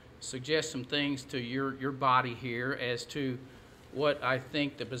suggest some things to your body here as to what I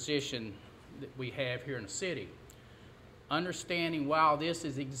think the position that we have here in the city. Understanding while this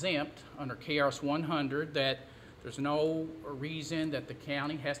is exempt under KRS 100, that there's no reason that the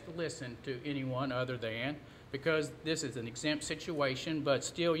county has to listen to anyone other than, because this is an exempt situation, but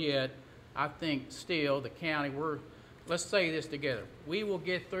still yet, I think still the county, let's say this together. We will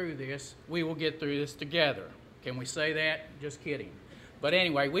get through this. We will get through this together. Can we say that? Just kidding. But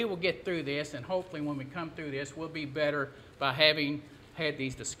anyway, we will get through this, and hopefully when we come through this, we'll be better by having had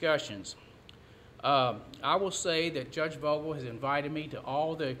these discussions. I will say that Judge Vogel has invited me to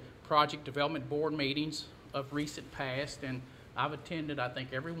all the Project Development Board meetings of recent past, and I've attended, I think,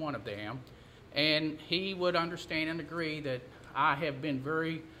 every one of them. And he would understand and agree that I have been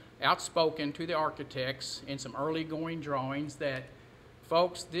very outspoken to the architects in some early going drawings that,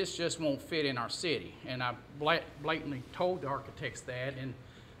 folks, this just won't fit in our city. And I blatantly told the architects that, and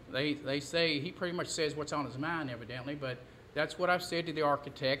they say, he pretty much says what's on his mind evidently, but that's what I've said to the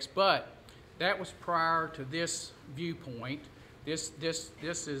architects. But that was prior to this viewpoint. This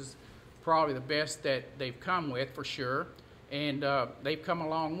is probably the best that they've come with for sure, and they've come a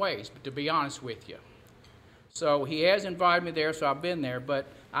long ways, but to be honest with you. So he has invited me there, so I've been there, but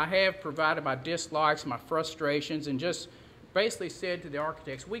I have provided my dislikes, my frustrations, and just basically said to the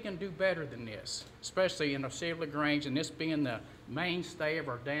architects, we can do better than this, especially in the city of LaGrange, and this being the mainstay of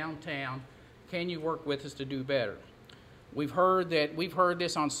our downtown. Can you work with us to do better? We've heard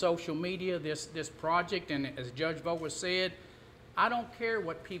this on social media, this project, and as Judge Vogel said, I don't care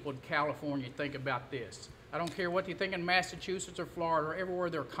what people in California think about this. I don't care what they think in Massachusetts or Florida or everywhere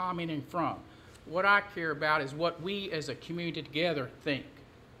they're commenting from. What I care about is what we as a community together think.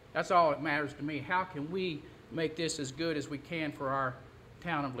 That's all that matters to me. How can we make this as good as we can for our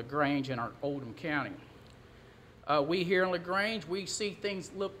town of LaGrange and our Oldham County? We here in LaGrange, we see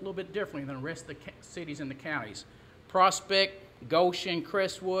things look a little bit differently than the rest of the cities and the counties. Prospect, Goshen,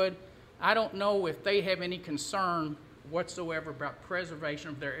 Crestwood, I don't know if they have any concern whatsoever about preservation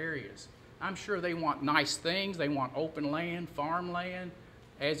of their areas. I'm sure they want nice things. They want open land, farmland,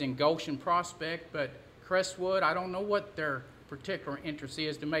 as in Goshen, Prospect, but Crestwood, I don't know what their particular interest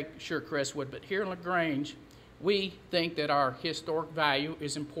is to make sure Crestwood, but here in LaGrange, we think that our historic value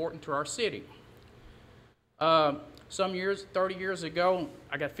is important to our city. Some years, 30 years ago,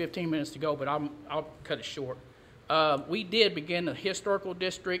 I got 15 minutes to go, but I'll cut it short. We did begin the historical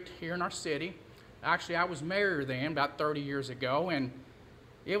district here in our city. Actually, I was mayor then about 30 years ago, and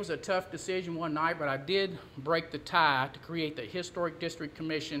it was a tough decision one night, but I did break the tie to create the Historic District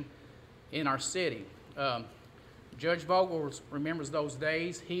Commission in our city. Judge Vogel remembers those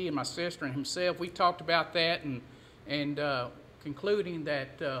days. He and my sister and himself, we talked about that and concluding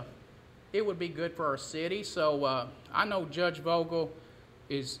that it would be good for our city. So I know Judge Vogel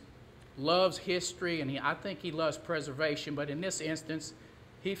loves history, and I think he loves preservation, but in this instance,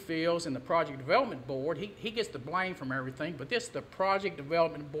 he feels in the Project Development Board, he gets the blame from everything, but this is the Project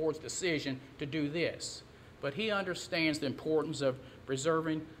Development Board's decision to do this. But he understands the importance of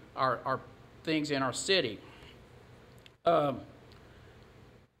preserving our things in our city. I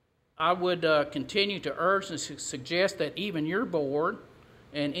would continue to urge and suggest that even your board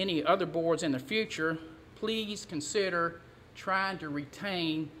and any other boards in the future, please consider trying to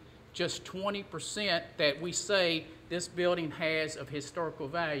retain just 20% that we say this building has of historical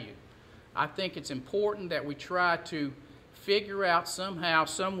value. I think it's important that we try to figure out somehow,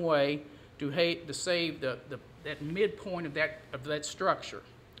 some way to save that midpoint of that structure.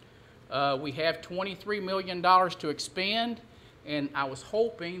 We have $23 million to expend, and I was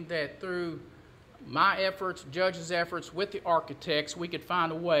hoping that through my efforts, judges' efforts with the architects, we could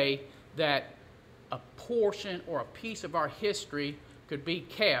find a way that a portion or a piece of our history could be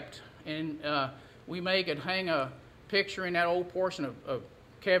kept, and we may could hang a picture in that old portion of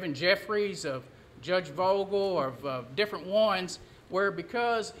Kevin Jeffries, of Judge Vogel, of different ones, where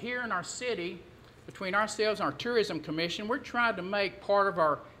because here in our city, between ourselves and our tourism commission, we're trying to make part of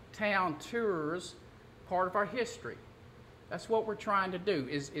our town tours part of our history. That's what we're trying to do,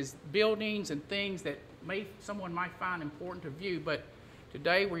 is buildings and things that someone might find important to view. But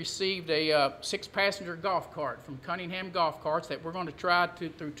today we received a 6-passenger golf cart from Cunningham Golf Carts that we're going to try to,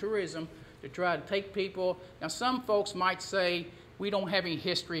 through tourism, to try to take people. Now some folks might say we don't have any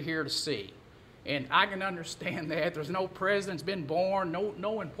history here to see, and I can understand that. There's no president's been born,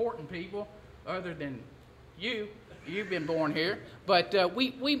 no important people other than you. You've been born here, but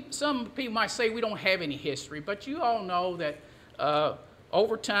some people might say we don't have any history, but you all know that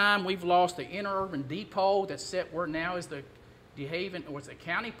over time we've lost the interurban depot that's set where now is the DeHaven, or it's a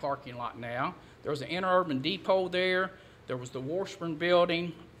county parking lot now. There was an interurban depot there. There was the Washburn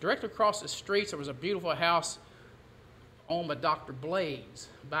building. Directly across the streets, there was a beautiful house owned by Dr. Blades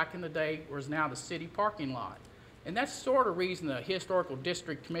back in the day, where is now the city parking lot. And that's sort of the reason the Historical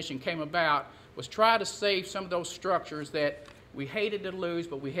District Commission came about, was try to save some of those structures that we hated to lose,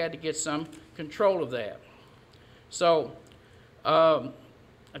 but we had to get some control of that. So I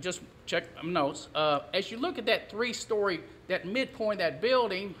just checked my notes. As you look at that three-story, that midpoint of that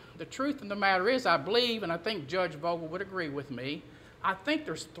building, the truth of the matter is, I believe, and I think Judge Vogel would agree with me, I think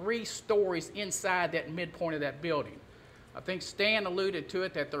there's 3 stories inside that midpoint of that building. I think Stan alluded to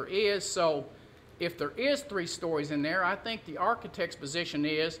it that there is, so if there is 3 stories in there, I think the architect's position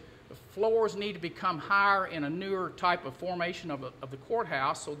is the floors need to become higher in a newer type of formation of the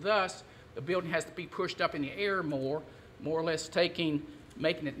courthouse, so thus the building has to be pushed up in the air more or less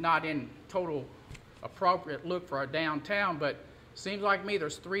making it not in total appropriate look for our downtown, but seems like to me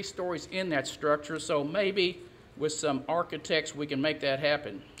there's 3 stories in that structure, so maybe with some architects we can make that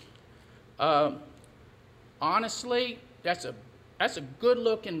happen. Honestly, that's a good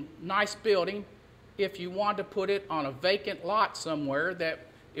looking, nice building if you wanted to put it on a vacant lot somewhere that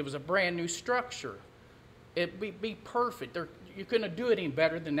it was a brand new structure. It'd be perfect. You couldn't do it any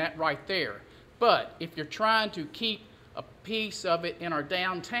better than that right there. But if you're trying to keep a piece of it in our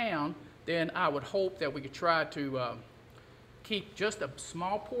downtown, then I would hope that we could try to keep just a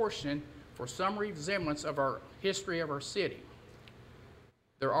small portion for some resemblance of our history of our city.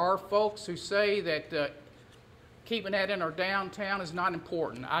 There are folks who say that keeping that in our downtown is not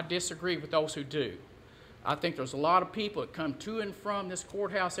important. I disagree with those who do. I think there's a lot of people that come to and from this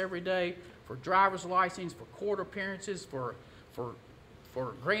courthouse every day for driver's license, for court appearances, for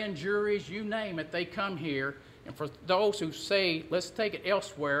grand juries, you name it, they come here. And for those who say, let's take it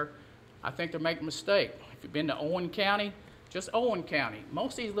elsewhere, I think they're making a mistake. If you've been to Owen County, just Owen County.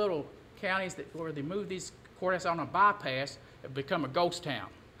 Most of these little counties where they move these courthouses on a bypass have become a ghost town.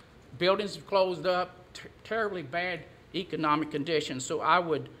 Buildings have closed up, terribly bad economic conditions, so I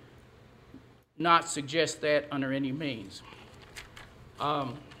would not suggest that under any means.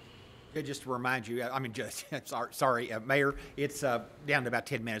 Just to remind you, I mean, just sorry, Mayor, it's down to about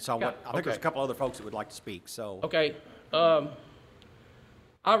 10 minutes. So I think there's a couple other folks that would like to speak. So okay,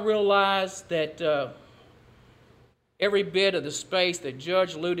 I realize that every bit of the space that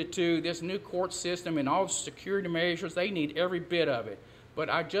Judge alluded to, this new court system and all the security measures, they need every bit of it. But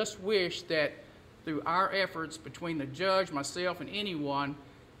I just wish that through our efforts between the judge, myself, and anyone,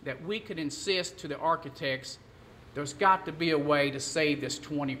 that we could insist to the architects, there's got to be a way to save this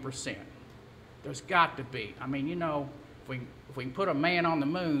 20%. There's got to be. I mean, you know, if we can put a man on the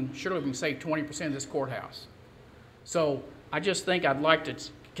moon, surely we can save 20% of this courthouse. So I just think I'd like to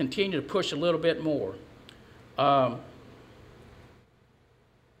continue to push a little bit more.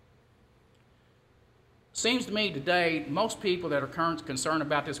 Seems to me today, most people that are concerned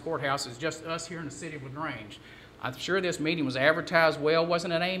about this courthouse is just us here in the city of LaGrange. I'm sure this meeting was advertised well,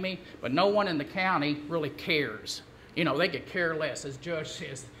 wasn't it, Amy? But no one in the county really cares. You know, they could care less, as Judge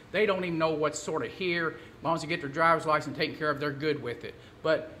says. They don't even know what's sort of here. As long as you get their driver's license taken care of, they're good with it.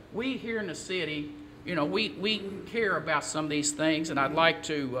 But we here in the city, you know, we care about some of these things, and I'd like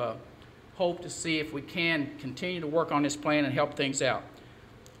to hope to see if we can continue to work on this plan and help things out.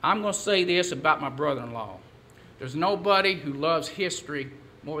 I'm going to say this about my brother-in-law. There's nobody who loves history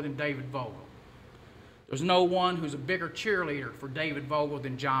more than David Vogel. There's no one who's a bigger cheerleader for David Vogel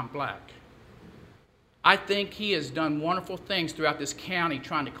than John Black. I think he has done wonderful things throughout this county,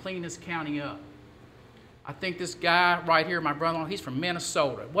 trying to clean this county up. I think this guy right here, my brother-in-law, he's from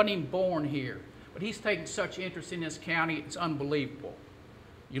Minnesota. Wasn't even born here. But he's taken such interest in this county, it's unbelievable.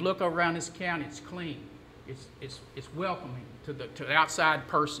 You look around this county, it's clean. It's welcoming to the outside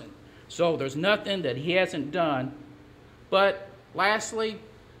person. So there's nothing that he hasn't done. But lastly,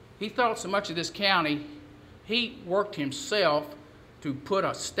 he thought so much of this county, he worked himself to put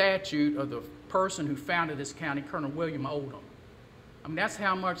a statue of the person who founded this county, Colonel William Oldham. I mean, that's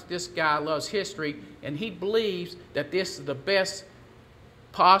how much this guy loves history, and he believes that this is the best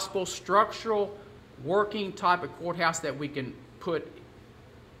possible structural working type of courthouse that we can put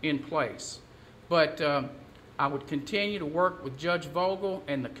in place. But I would continue to work with Judge Vogel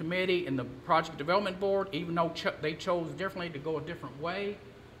and the committee and the Project Development Board, even though they chose differently to go a different way.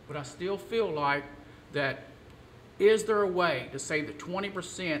 But I still feel like that, is there a way to save the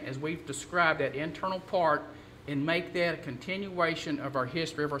 20%, as we've described, that internal part, and make that a continuation of our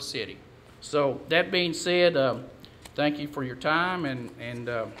history of our city? So that being said, thank you for your time, and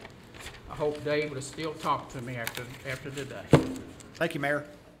I hope Dave will still talk to me after today. Thank you, Mayor.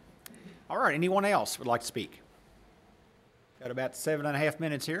 All right, anyone else would like to speak? Got about 7.5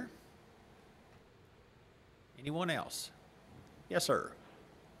 minutes here. Anyone else? Yes, sir.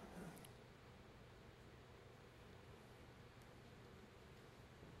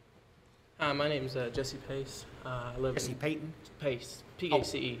 Hi, my name is Jesse Pace. I live Jesse in Payton? Pace,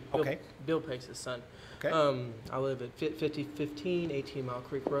 P-A-C-E. okay. Bill Pace's son. Okay. I live at 5015 18 Mile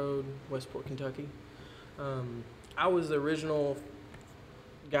Creek Road, Westport, Kentucky. I was the original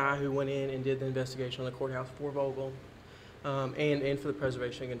guy who went in and did the investigation on the courthouse for Vogel, and for the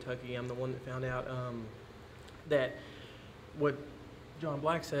preservation of Kentucky. I'm the one that found out that what John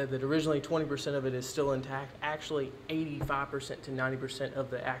Black said, that originally 20% of it is still intact. Actually, 85% to 90% of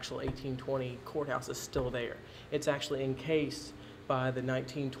the actual 1820 courthouse is still there. It's actually encased by the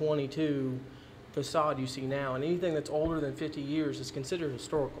 1922 facade you see now, and anything that's older than 50 years is considered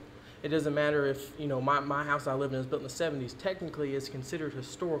historical. It doesn't matter if, you know, my house I live in was built in the 70s, technically is considered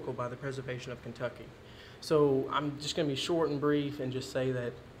historical by the preservation of Kentucky. So I'm just going to be short and brief and just say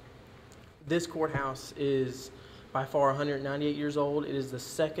that this courthouse is by far 198 years old. It is the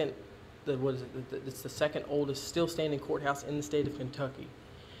second, it's the second oldest still standing courthouse in the state of Kentucky.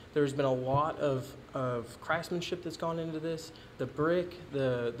 There's been a lot of craftsmanship that's gone into this. The brick,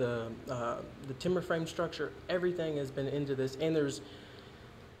 the timber frame structure, everything has been into this. And there's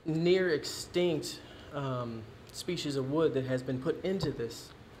near extinct species of wood that has been put into this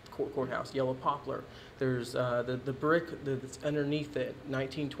courthouse. Yellow poplar. There's the brick that's underneath that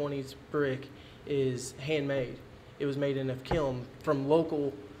 1920s brick is handmade. It was made in a kiln from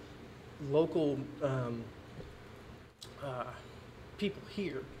local people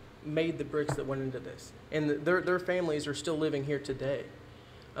here made the bricks that went into this, and their families are still living here today.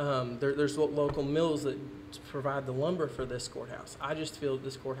 There's local mills that provide the lumber for this courthouse. I just feel that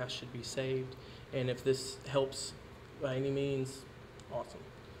this courthouse should be saved, and if this helps by any means, awesome.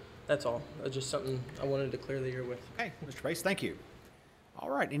 That's all. Just something I wanted to clear the air with. Okay, Mr. Pace, thank you. All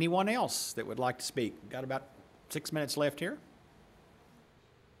right, anyone else that would like to speak? Got about 6 minutes left here.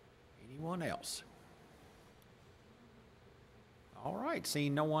 Anyone else? All right,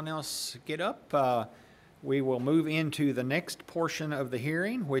 seeing no one else get up, we will move into the next portion of the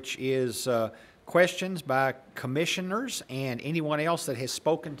hearing, which is questions by commissioners and anyone else that has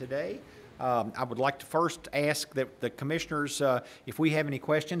spoken today. I would like to first ask that the commissioners, if we have any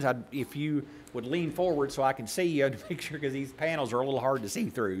questions, if you would lean forward so I can see you to make sure, because these panels are a little hard to see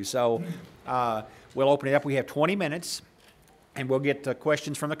through. So we'll open it up. We have 20 minutes, and we'll get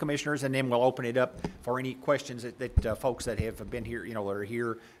questions from the commissioners, and then we'll open it up for any questions that folks that have been here, you know, that are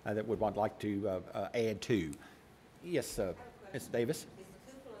here that would like to add to. Yes, Ms. Davis.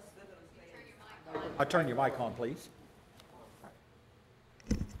 I'll turn your mic on, please.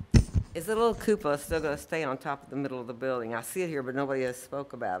 Is the little cupola still going to stay on top of the middle of the building? I see it here, but nobody has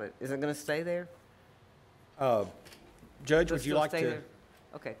spoke about it. Is it going to stay there? Judge, would you like to? There?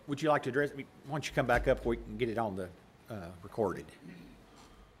 Okay. Would you like to address? Why don't you come back up? We can get it on the recorded.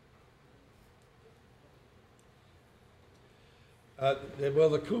 Will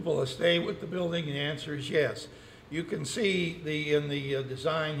the cupola stay with the building? And the answer is yes. You can see in the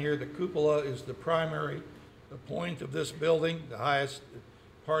design here, the cupola is the primary point of this building, the highest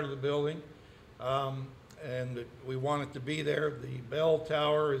part of the building, and we want it to be there. The bell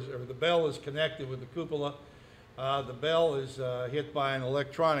tower the bell is connected with the cupola. The bell is hit by an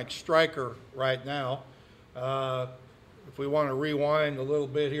electronic striker right now. If we want to rewind a little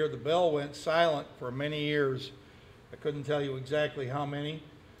bit here, the bell went silent for many years. I couldn't tell you exactly how many,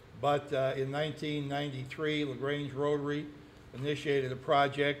 but in 1993, LaGrange Rotary initiated a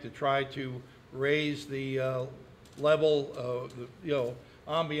project to try to raise the level of the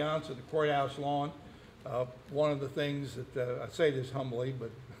ambiance of the courthouse lawn. One of the things that I say this humbly,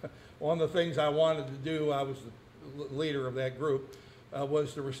 but one of the things I wanted to do, I was the leader of that group,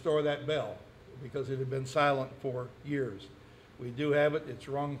 was to restore that bell because it had been silent for years. We do have it. It's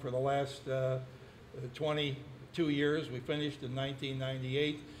rung for the last 22 years. We finished in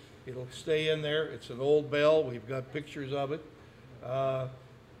 1998. It'll stay in there. It's an old bell. We've got pictures of it. I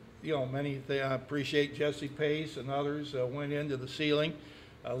appreciate Jesse Pace and others went into the ceiling.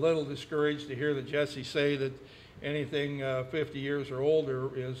 A little discouraged to hear that Jesse say that anything 50 years or older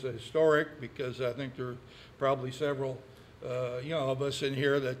is historic, because I think there are probably several of us in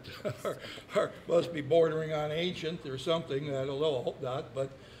here that must be bordering on ancient or something. I don't know, I hope not, but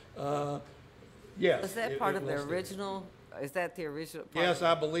yes. Was that part of the original? Is that the original part? Yes,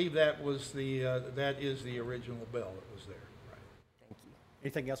 I believe that was that is the original bell that was there. Right. Thank you.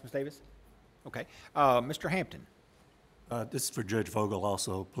 Anything else, Ms. Davis? Okay. Mr. Hampton. This is for Judge Vogel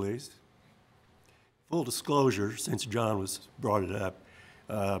also, please. Full disclosure, since John brought it up,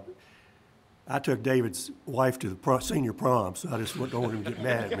 I took David's wife to the senior prom, so I just don't want him to get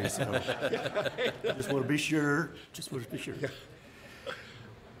mad at me. So just want to be sure. Just want to be sure.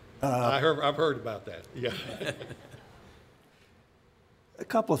 I've heard about that. Yeah. A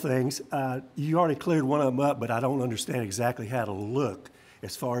couple of things. You already cleared one of them up, but I don't understand exactly how to look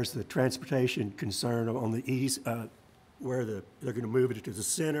as far as the transportation concern on the east, where they're going to move it to the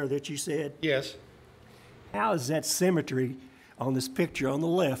center that you said. Yes. How is that symmetry on this picture on the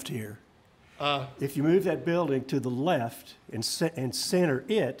left here? If you move that building to the left and center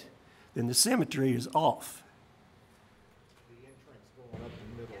it, then the symmetry is off.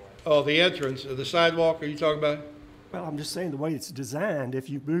 Oh, the entrance, the sidewalk, are you talking about? Well, I'm just saying the way it's designed, if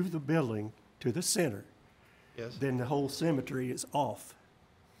you move the building to the center, Yes. then the whole symmetry is off.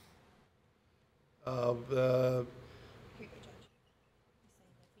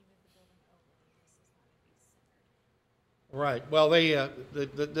 Right. Well, the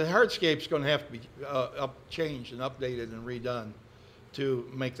hardscape's going to have to be changed and updated and redone to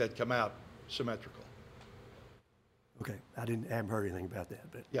make that come out symmetrical. Okay, I haven't heard anything about that,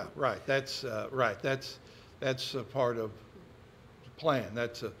 but Yeah, right. That's right. That's a part of the plan.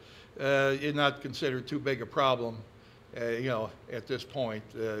 That's it's not considered too big a problem, at this point.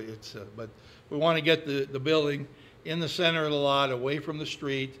 But we want to get the building in the center of the lot, away from the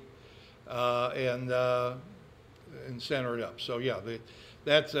street, and center it up. So yeah,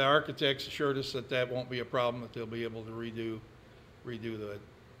 the architects assured us that won't be a problem. That they'll be able to redo the,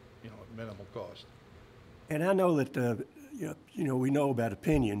 at minimal cost. and I know that we know about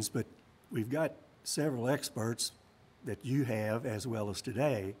opinions, but we've got several experts that you have as well as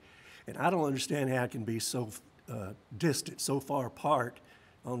today, and I don't understand how it can be so distant, so far apart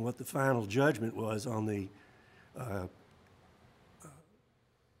on what the final judgment was on the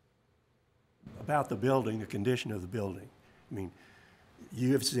about the building, the condition of the building. I mean,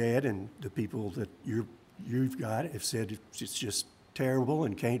 you have said, and the people that you've got have said it's just terrible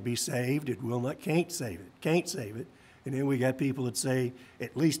and can't be saved. It will not, can't save it. And then we got people that say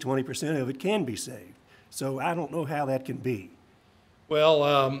at least 20% of it can be saved. So I don't know how that can be. Well,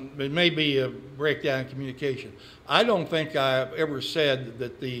 it may be a breakdown in communication. I don't think I've ever said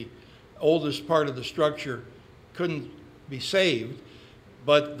that the oldest part of the structure couldn't be saved,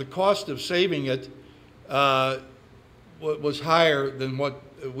 but the cost of saving it was higher than what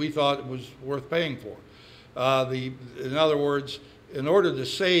we thought it was worth paying for. In other words, in order to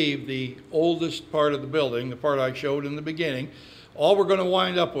save the oldest part of the building, the part I showed in the beginning, all we're going to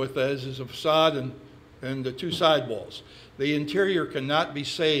wind up with is a facade and the two sidewalls. The interior cannot be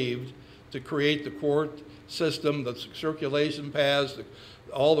saved to create the court system, the circulation paths,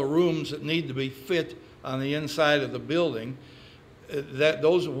 all the rooms that need to be fit on the inside of the building.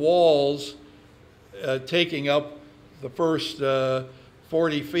 Those walls taking up the first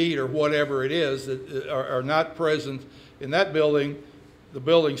 40 feet or whatever it is that are not present in that building. The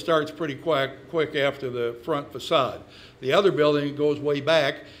building starts pretty quick after the front facade. The other building goes way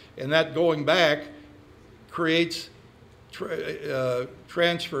back, and that going back creates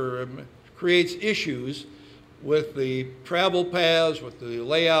creates issues with the travel paths, with the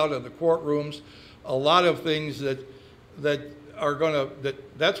layout of the courtrooms, a lot of things that's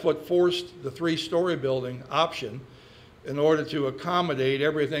what forced the three-story building option in order to accommodate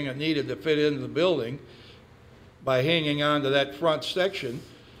everything that needed to fit into the building. By hanging on to that front section,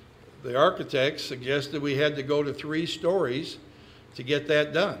 the architects suggested we had to go to 3 stories to get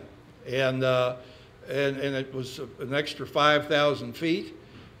that done. And it was an extra 5,000 feet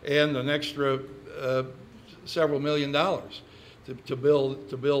and an extra several $1 million to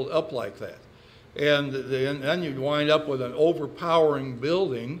build up like that. And then you'd wind up with an overpowering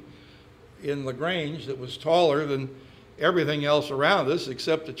building in LaGrange that was taller than everything else around us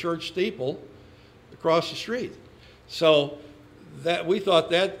except the church steeple across the street. So that we thought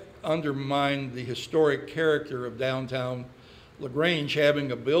that undermined the historic character of downtown LaGrange,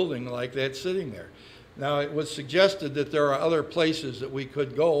 having a building like that sitting there. Now, it was suggested that there are other places that we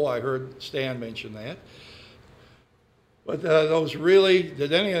could go. I heard Stan mention that. But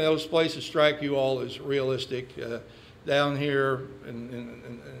did any of those places strike you all as realistic? Down here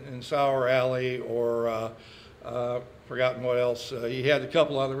in Sour Alley, or forgotten what else. You had a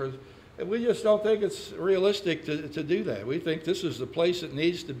couple others. We just don't think it's realistic to do that. We think this is the place it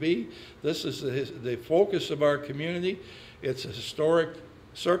needs to be. This is the focus of our community. It's a historic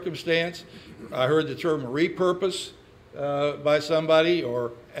circumstance. I heard the term repurpose by somebody,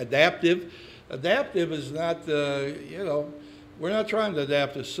 or adaptive. Adaptive is not, we're not trying to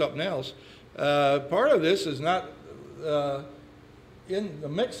adapt to something else. Part of this is not, in the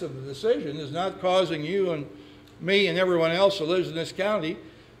mix of the decision, is not causing you and me and everyone else who lives in this county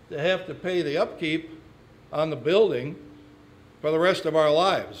to have to pay the upkeep on the building for the rest of our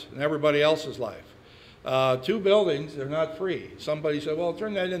lives and everybody else's life. 2 buildings, they're not free. Somebody said, well,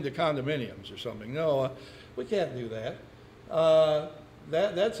 turn that into condominiums or something. No, we can't do that.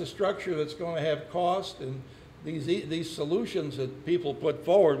 That's a structure that's going to have cost, and these solutions that people put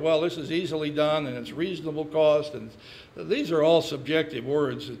forward, well, this is easily done and it's reasonable cost, and these are all subjective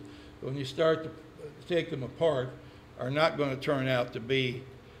words that when you start to take them apart are not going to turn out to be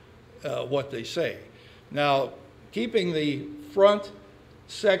what they say. Now, keeping the front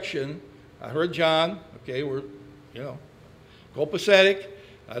section, I heard John, okay, we're, copacetic.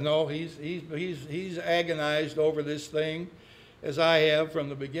 I know he's agonized over this thing, as I have from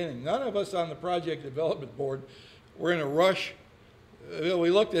the beginning. None of us on the project development board were in a rush. We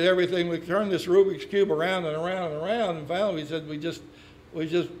looked at everything. We turned this Rubik's Cube around and around and around, and finally we said, we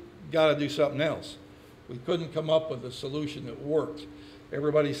just got to do something else. We couldn't come up with a solution that worked.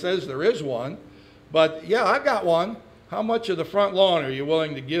 Everybody says there is one, but yeah, I've got one. How much of the front lawn are you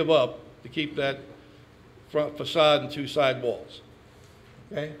willing to give up to keep that front facade and 2 side walls?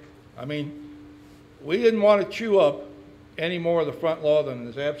 Okay? I mean, we didn't want to chew up any more of the front lawn than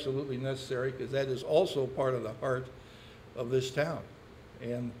is absolutely necessary, because that is also part of the heart of this town.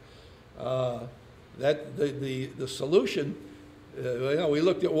 And the solution, we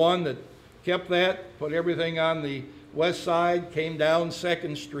looked at one that kept that, put everything on the west side, came down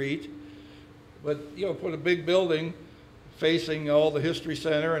 2nd Street, but put a big building facing all the History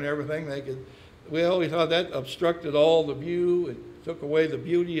Center and everything. We thought that obstructed all the view. It took away the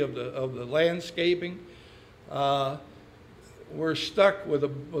beauty of the landscaping. We're stuck with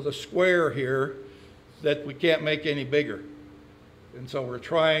a square here that we can't make any bigger. And so we're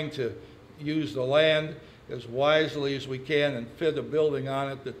trying to use the land as wisely as we can and fit a building on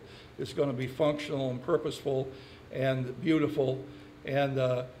it that is going to be functional and purposeful and beautiful. And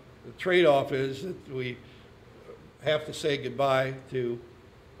the trade-off is that we have to say goodbye to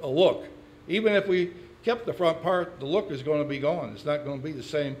a look. Even if we kept the front part, the look is going to be gone. It's not going to be the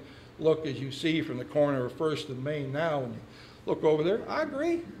same look as you see from the corner of 1st and Main now when you look over there. I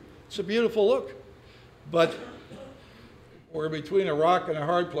agree. It's a beautiful look. But we're between a rock and a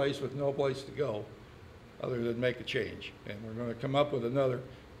hard place with no place to go other than make a change. And we're going to come up with another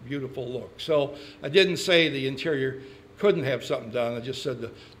beautiful look. So I didn't say the interior couldn't have something done. I just said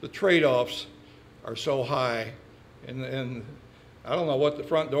the trade-offs are so high. And I don't know what the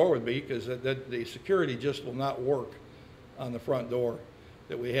front door would be, because the security just will not work on the front door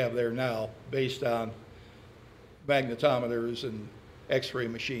that we have there now, based on magnetometers and x-ray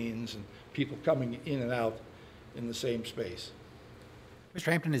machines and people coming in and out in the same space.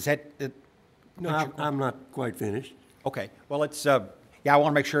 Mr. Hampton, is that... No, I'm not quite finished. Okay. Well, let's... I want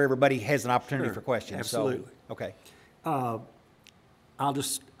to make sure everybody has an opportunity for questions. Absolutely. So, okay. I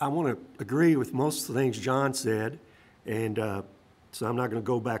want to agree with most of the things John said, and so I'm not going to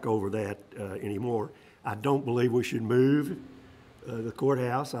go back over that anymore. I don't believe we should move the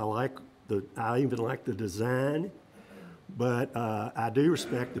courthouse. I even like the design, but I do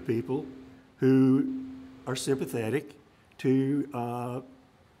respect the people who are sympathetic to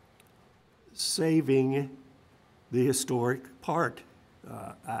saving the historic part.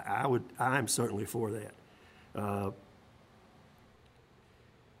 I'm certainly for that.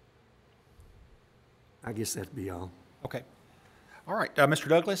 I guess that'd be all. Okay. All right, Mr.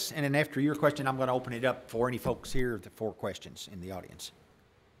 Douglas, and then after your question, I'm going to open it up for any folks here for questions in the audience.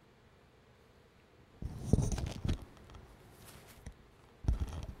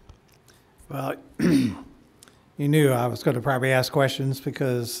 Well, you knew I was going to probably ask questions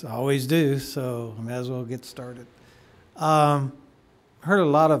because I always do, so I may as well get started. Heard a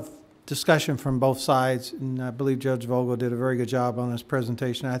lot of discussion from both sides, and I believe Judge Vogel did a very good job on his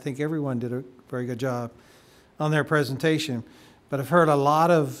presentation. I think everyone did a very good job on their presentation, but I've heard a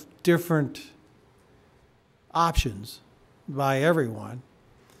lot of different options by everyone,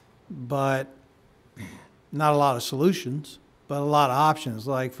 but not a lot of solutions, but a lot of options.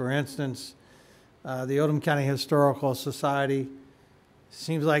 Like, for instance, the Oldham County Historical Society,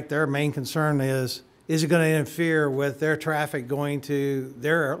 seems like their main concern is it going to interfere with their traffic going to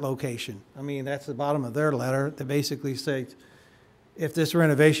their location? I mean, that's the bottom of their letter that basically states, if this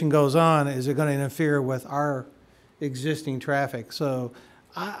renovation goes on, is it going to interfere with our existing traffic? So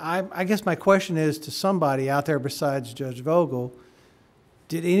I guess my question is to somebody out there besides Judge Vogel,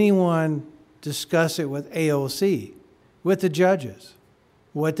 did anyone discuss it with AOC, with the judges,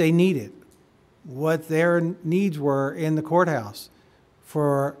 what they needed, what their needs were in the courthouse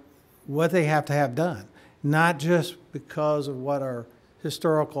for what they have to have done, not just because of what our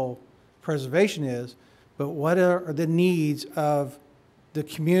historical preservation is, but what are the needs of the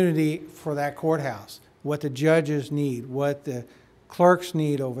community for that courthouse, what the judges need, what the clerks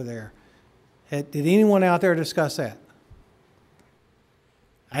need over there. Did anyone out there discuss that?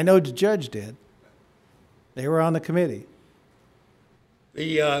 I know the judge did. They were on the committee.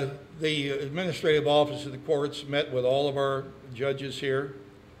 The administrative office of the courts met with all of our judges here,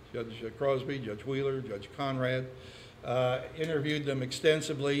 Judge Crosby, Judge Wheeler, Judge Conrad, interviewed them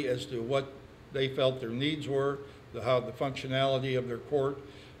extensively as to what they felt their needs were, how the functionality of their court,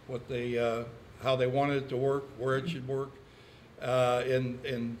 what they, how they wanted it to work, where it should work,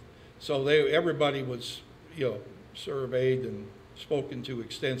 and so everybody was, surveyed and spoken to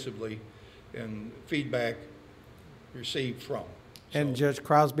extensively, and feedback received from. And Judge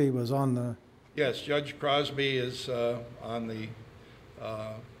Crosby was on the... Yes, Judge Crosby is on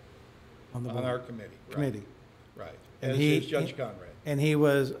our committee. Committee. Right. And As is Judge Conrad.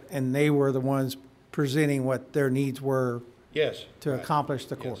 And they were the ones presenting what their needs were. Yes. To right. accomplish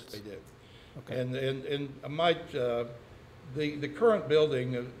the courts. Yes, they did. Okay. And I might, the current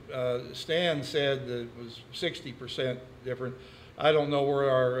building, Stan said that it was 60% different. I don't know where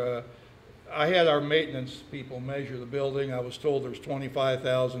our, I had our maintenance people measure the building. I was told there's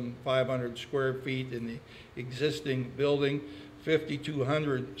 25,500 square feet in the existing building,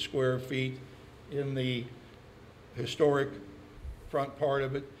 5,200 square feet in the historic front part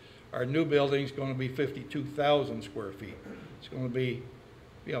of it. Our new building's going to be 52,000 square feet. It's going to be,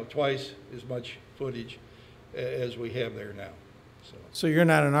 twice as much footage as we have there now. So you're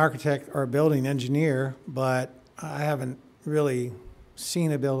not an architect or a building engineer, but I haven't really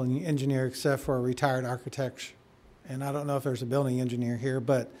seen a building engineer except for a retired architect. And I don't know if there's a building engineer here,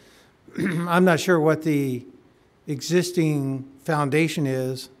 but I'm not sure what the existing foundation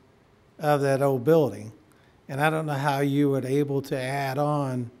is of that old building. And I don't know how you would able to add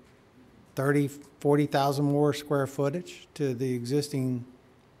on 30, 40,000 more square footage to the existing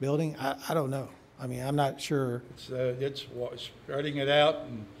building. I don't know. I mean, I'm not sure. It's spreading it out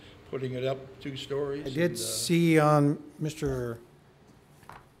and putting it up 2 stories. I did see on Mr.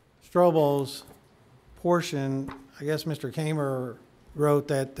 Strobel's portion, I guess Mr. Kamer wrote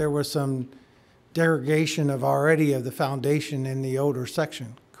that there was some derogation of the foundation in the older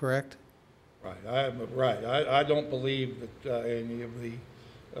section, correct? Right. I don't believe that any of the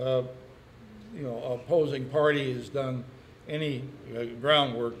opposing party has done any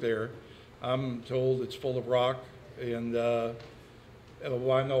groundwork there. I'm told it's full of rock, and I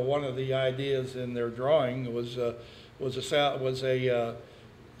know one of the ideas in their drawing was a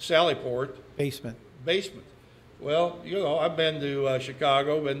Sallyport basement. Well, I've been to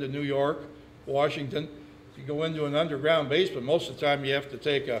Chicago, been to New York, Washington. If you go into an underground basement, most of the time you have to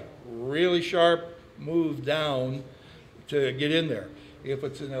take a really sharp move down to get in there. If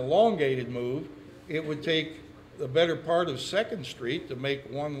it's an elongated move, it would take the better part of 2nd Street to make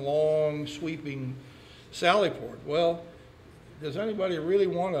one long sweeping Sallyport. Well, does anybody really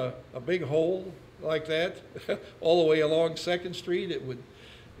want a big hole like that all the way along 2nd Street? It would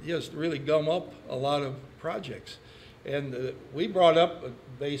just really gum up a lot of projects. And we brought up a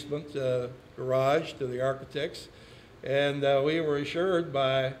basement garage to the architects, and we were assured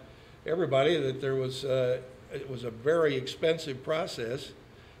by everybody that there was it was a very expensive process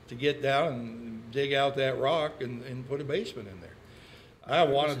to get down and dig out that rock and put a basement in there. I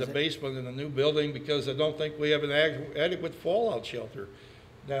wanted the basement in the new building because I don't think we have an adequate fallout shelter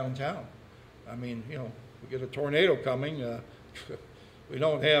downtown. I mean, we get a tornado coming, we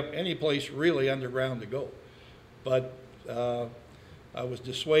don't have any place really underground to go. But I was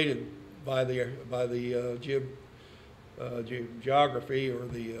dissuaded by the geography or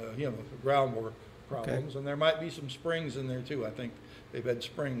the groundwork problems, Okay. And there might be some springs in there too. I think they've had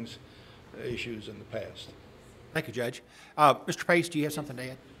springs issues in the past. Thank you, Judge. Mr. Pace, do you have something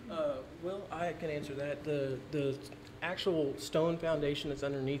to add? Well, I can answer that. The actual stone foundation that's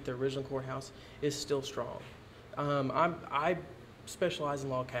underneath the original courthouse is still strong. I specialize in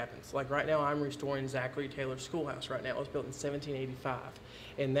log cabins. Like right now, I'm restoring Zachary Taylor's schoolhouse right now. It was built in 1785,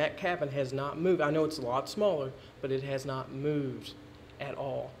 and that cabin has not moved. I know it's a lot smaller, but it has not moved at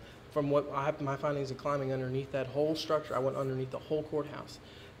all. From what my findings of climbing underneath that whole structure, I went underneath the whole courthouse.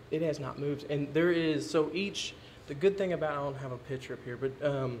 It has not moved, and there is the good thing about, I don't have a picture up here, but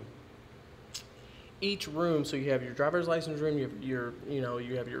each room. So you have your driver's license room, you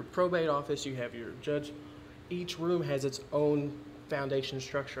have your probate office, you have your judge. Each room has its own foundation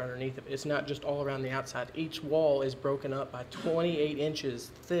structure underneath it. It's not just all around the outside. Each wall is broken up by 28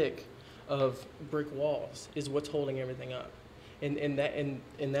 inches thick of brick walls is what's holding everything up. And that in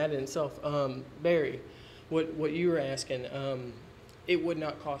itself, Barry, what you were asking, it would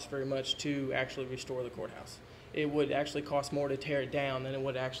not cost very much to actually restore the courthouse. it would actually cost more to tear it down than it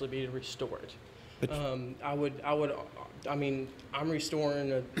would actually be to restore it. I mean, I'm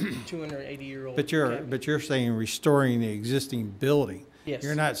restoring a 280-year-old. But you're saying restoring the existing building. Yes.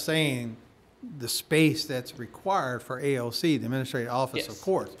 You're not saying the space that's required for AOC, the Administrative Office of Yes.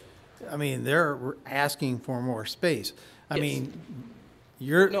 Courts. I mean, they're asking for more space. I Yes. mean,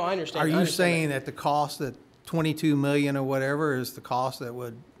 No, I understand. Are I you understand saying that the cost, that 22 million or whatever, is the cost that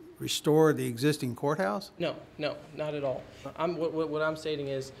would restore the existing courthouse? No, not at all. What I'm stating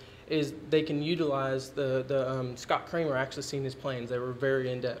is they can utilize the Scott Kramer actually seen his plans. They were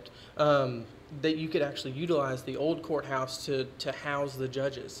very in depth. That you could actually utilize the old courthouse to house the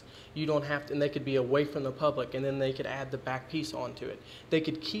judges. You don't have to, and they could be away from the public, and then they could add the back piece onto it. They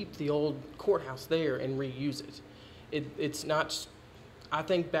could keep the old courthouse there and reuse it. It's not. I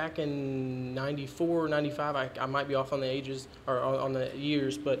think back in 94, 95, I might be off on the ages or on the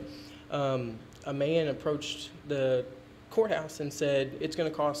years, but a man approached the courthouse and said it's going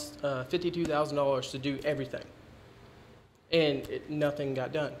to cost $52,000 to do everything, and nothing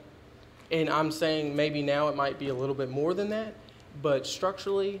got done. And I'm saying maybe now it might be a little bit more than that, but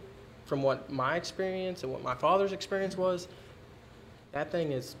structurally, from what my experience and what my father's experience was, that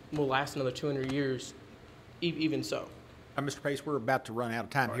thing will last another 200 years, even so. Mr. Pace, we're about to run out of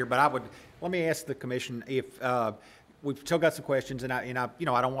time here, but let me ask the commission if, we've still got some questions, and I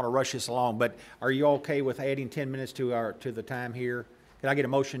don't want to rush this along, but are you okay with adding 10 minutes to the time here? Can I get a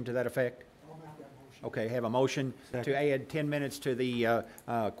motion to that effect? I'll make that motion. Okay, have a motion to add 10 minutes to the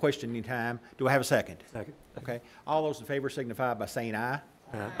questioning time. Do I have a second? Second. Okay. All those in favor signify by saying aye.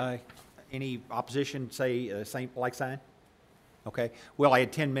 Aye. Any opposition, say same like sign? Okay, we'll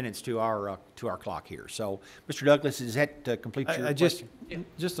add 10 minutes to our clock here. So, Mr. Douglas, does that complete your question?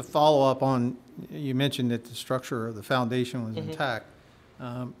 Just to follow up on, you mentioned that the structure of the foundation was intact.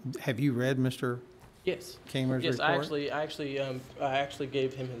 Have you read Mr. Yes. Kramer's yes, report? I actually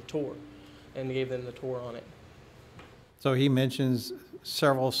gave him a tour, and gave them the tour on it. So he mentions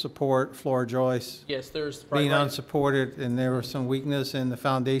several support floor joists Yes, there's being unsupported, and there was some weakness in the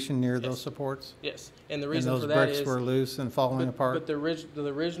foundation near Yes. those supports? Yes, and the reason And for those that bricks is were loose and falling apart? But the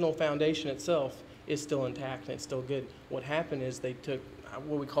original foundation itself is still intact and it's still good. What happened is they took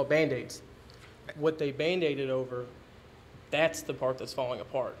what we call Band-Aids. What they Band-Aided over, that's the part that's falling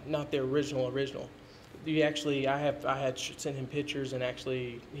apart, not the original. You actually, I had sent him pictures, and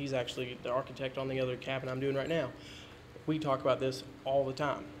actually, he's actually the architect on the other cabin I'm doing right now. We talk about this all the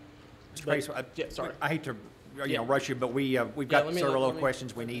time. Mr. Pace, Yeah, sorry. I hate to Yeah. rush you, but we've got let me- several let other me-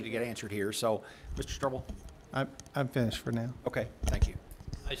 questions we need to get answered here. So, Mr. Strobel? I'm finished for now. Okay, thank you.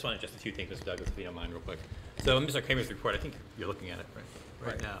 I just want to adjust a few things, Mr. Douglas, if you don't mind, real quick. So, Mr. Kramer's report, I think you're looking at it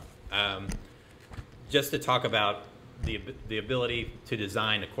right now. Just to talk about the ability to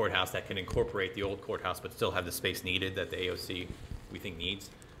design a courthouse that can incorporate the old courthouse but still have the space needed that the AOC we think needs.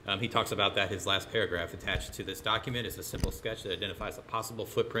 He talks about that. His last paragraph attached to this document is a simple sketch that identifies a possible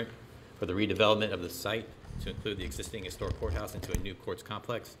footprint for the redevelopment of the site to include the existing historic courthouse into a new courts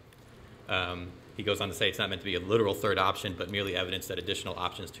complex. He goes on to say it's not meant to be a literal third option, but merely evidence that additional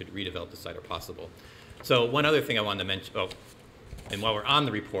options to redevelop the site are possible. So one other thing I wanted to mention, and while we're on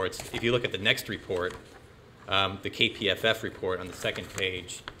the reports, if you look at the next report, the KPFF report on the second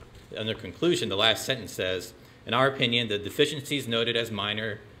page, under conclusion, the last sentence says, in our opinion, the deficiencies noted as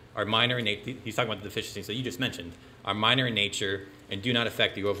are minor in nature. He's talking about the deficiencies that you just mentioned, are minor in nature and do not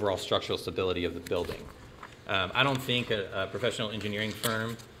affect the overall structural stability of the building. I don't think a professional engineering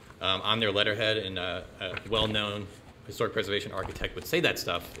firm on their letterhead and a well-known historic preservation architect would say that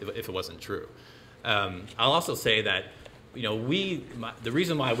stuff if it wasn't true. I'll also say that, the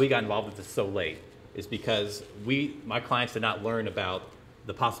reason why we got involved with this so late is because my clients did not learn about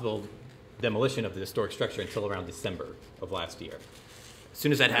the possible demolition of the historic structure until around December of last year. As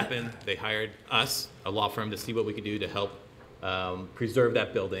soon as that happened, they hired us, a law firm, to see what we could do to help preserve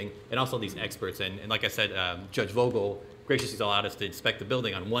that building, and also these experts. And like I said, Judge Vogel graciously allowed us to inspect the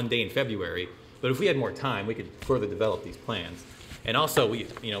building on one day in February, but if we had more time, we could further develop these plans. And also,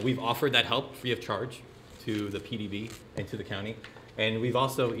 we've offered that help free of charge to the PDB and to the county. And we've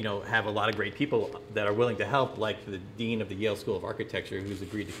also, have a lot of great people that are willing to help, like the Dean of the Yale School of Architecture, who's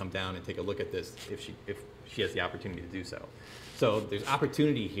agreed to come down and take a look at this if she has the opportunity to do so. So there's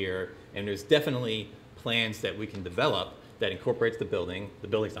opportunity here, and there's definitely plans that we can develop that incorporates the building. The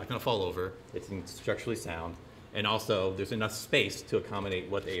building's not going to fall over. It's structurally sound. And also, there's enough space to accommodate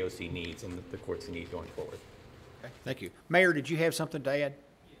what the AOC needs and the courts need going forward. Okay, thank you. Mayor, did you have something to add?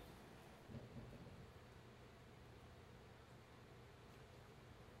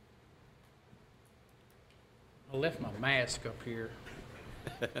 I left my mask up here.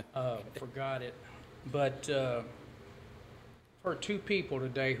 Forgot it. But heard two people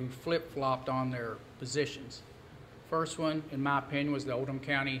today who flip-flopped on their positions. First one, in my opinion, was the Oldham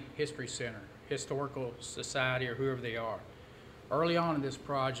County History Center, Historical Society, or whoever they are. Early on in this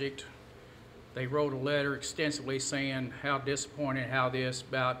project, they wrote a letter extensively saying how disappointed, how this,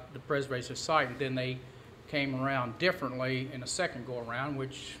 about the preservation of the site, and then they came around differently in the second go-around,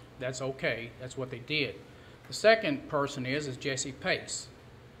 which that's okay, that's what they did. The second person is Jesse Pace,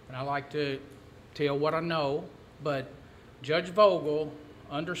 and I like to tell what I know, but Judge Vogel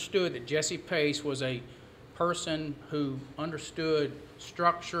understood that Jesse Pace was a person who understood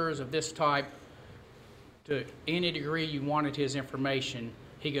structures of this type. To any degree you wanted his information,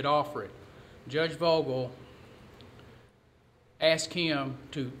 he could offer it. Judge Vogel asked him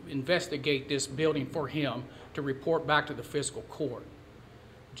to investigate this building for him to report back to the fiscal court.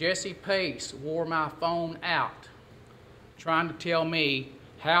 Jesse Pace wore my phone out trying to tell me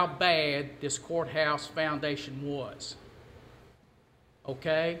how bad this courthouse foundation was.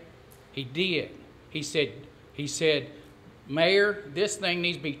 Okay? He did. He said, Mayor, this thing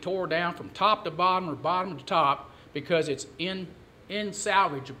needs to be tore down from top to bottom or bottom to top because it's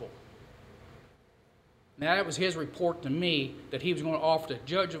insalvageable. Now, that was his report to me that he was going to offer to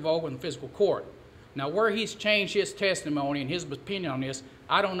Judge Vogel in the fiscal court. Now, where he's changed his testimony and his opinion on this,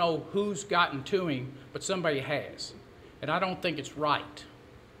 I don't know who's gotten to him, but somebody has. And I don't think it's right.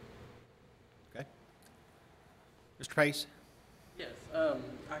 Okay. Mr. Pace? Yes,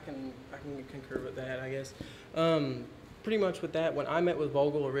 I can concur with that, I guess. Pretty much with that, when I met with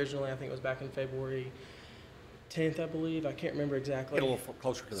Vogel originally, I think it was back in February 10th, I believe. I can't remember exactly. Get a little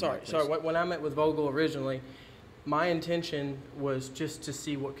closer to the mic, Sorry. When I met with Vogel originally, my intention was just to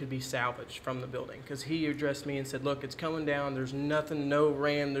see what could be salvaged from the building, because he addressed me and said, look, it's coming down. There's nothing, no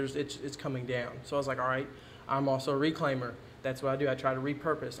ram. It's coming down. So I was like, all right, I'm also a reclaimer. That's what I do. I try to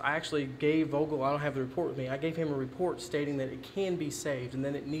repurpose. I actually gave Vogel, I don't have the report with me, I gave him a report stating that it can be saved and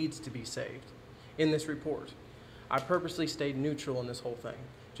then it needs to be saved in this report. I purposely stayed neutral in this whole thing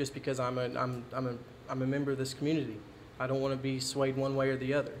just because I'm a member of this community. I don't want to be swayed one way or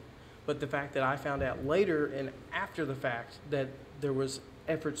the other. But the fact that I found out later and after the fact that there was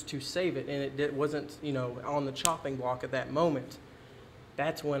efforts to save it and it wasn't, on the chopping block at that moment,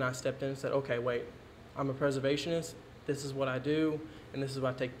 that's when I stepped in and said, okay, wait, I'm a preservationist. This is what I do, and this is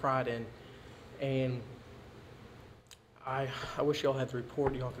what I take pride in. And I wish y'all had the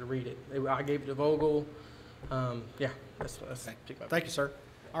report. Y'all could read it. I gave it to Vogel. Yeah, that's okay. Thank you, sir.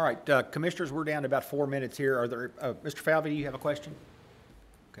 All right, commissioners, we're down to about 4 minutes here. Are there, Mr. Falvey, do you have a question?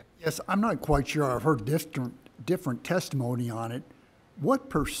 Okay. Yes, I'm not quite sure. I've heard different testimony on it. What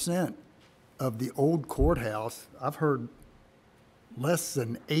percent of the old courthouse, I've heard less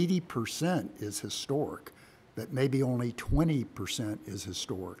than 80% is historic, but maybe only 20% is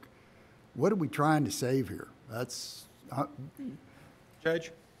historic. What are we trying to save here? That's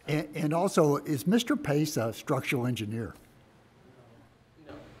Judge? And also, is Mr. Pace a structural engineer?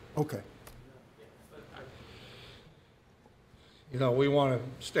 No. Okay. We want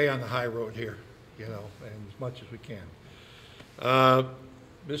to stay on the high road here, and as much as we can.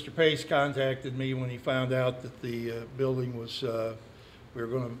 Mr. Pace contacted me when he found out that the building was, we were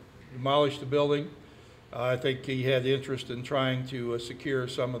going to demolish the building. I think he had interest in trying to secure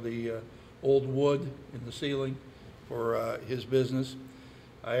some of the old wood in the ceiling for his business.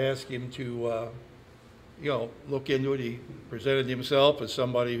 I asked him to, look into it. He presented himself as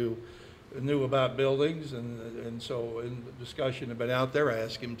somebody who knew about buildings, and so in the discussion had been out there, I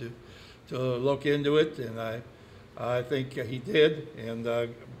asked him to look into it, and I think he did, and I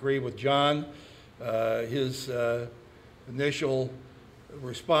agree with John. His initial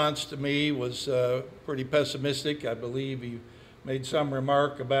response to me was pretty pessimistic. I believe he made some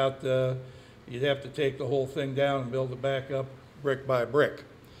remark about you'd have to take the whole thing down and build it back up brick by brick.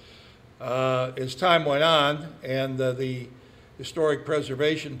 As time went on and the historic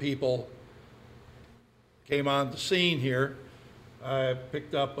preservation people came on the scene here, I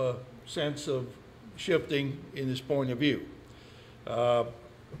picked up a sense of shifting in his point of view.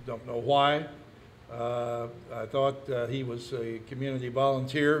 Don't know why. I thought he was a community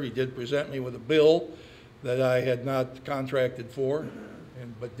volunteer. He did present me with a bill that I had not contracted for,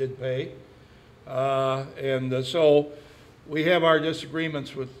 but did pay. So we have our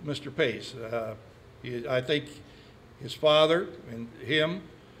disagreements with Mr. Pace. I think his father and him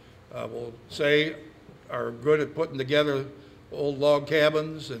will say are good at putting together old log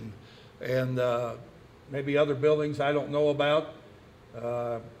cabins and maybe other buildings I don't know about.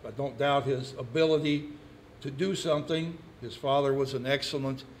 I don't doubt his ability to do something. His father was an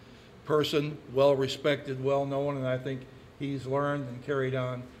excellent person, well respected, well known, and I think he's learned and carried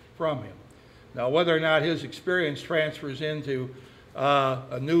on from him. Now, whether or not his experience transfers into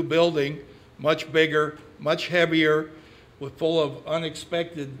a new building, much bigger, much heavier, full of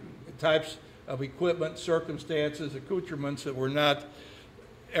unexpected types of equipment, circumstances, accoutrements that were not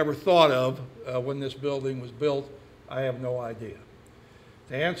ever thought of when this building was built, I have no idea.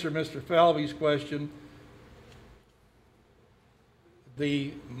 To answer Mr. Falvey's question,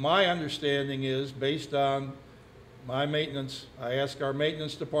 my understanding is, based on my maintenance, I asked our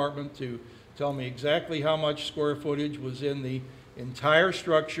maintenance department to tell me exactly how much square footage was in the entire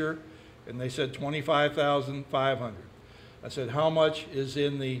structure, and they said 25,500. I said, how much is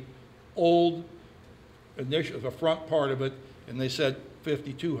in the old initial, the front part of it, and they said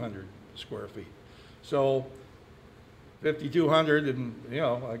 5,200 square feet. So 5,200, and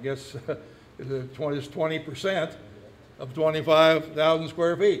I guess is 20% of 25,000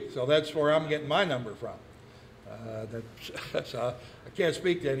 square feet. So that's where I'm getting my number from. I can't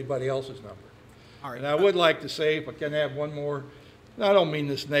speak to anybody else's number. All right. And I would like to say, if I can have one more, and I don't mean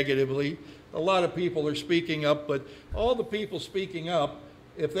this negatively, a lot of people are speaking up, but all the people speaking up,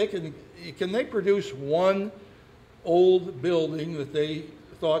 if they can they produce one old building that they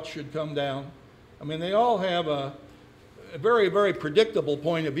thought should come down? I mean, they all have a very, very predictable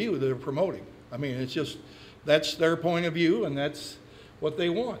point of view they're promoting. I mean, it's just, that's their point of view, and that's what they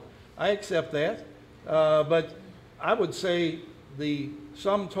want. I accept that, but I would say the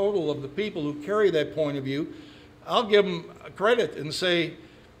sum total of the people who carry that point of view, I'll give them credit and say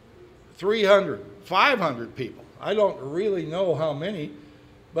 300, 500 people. I don't really know how many,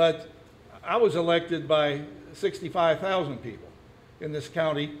 but I was elected by 65,000 people in this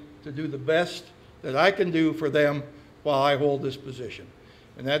county to do the best that I can do for them while I hold this position.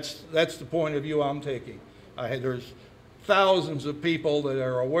 And that's the point of view I'm taking. There's thousands of people that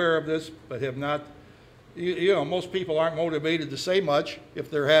are aware of this, but have not, most people aren't motivated to say much if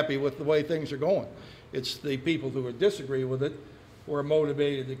they're happy with the way things are going. It's the people who disagree with it who are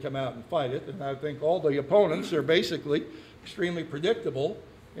motivated to come out and fight it. And I think all the opponents are basically extremely predictable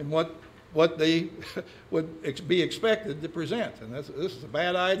in what they would be expected to present. And this is a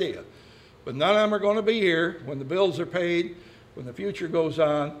bad idea. But none of them are going to be here when the bills are paid, when the future goes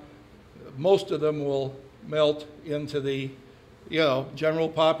on. Most of them will melt into the, general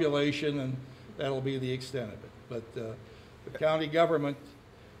population, and that'll be the extent of it. But the county government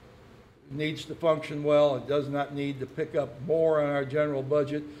needs to function well. It does not need to pick up more on our general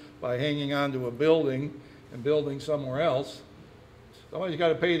budget by hanging on to a building and building somewhere else. Somebody's got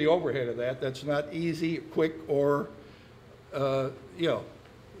to pay the overhead of that. That's not easy, quick, or,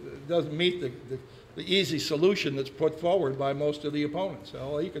 it doesn't meet the easy solution that's put forward by most of the opponents.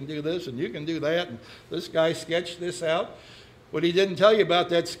 Oh, you can do this and you can do that, and this guy sketched this out. What he didn't tell you about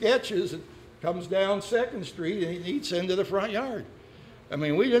that sketch is it comes down 2nd Street and it eats into the front yard. I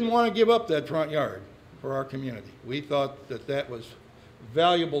mean, we didn't want to give up that front yard for our community. We thought that that was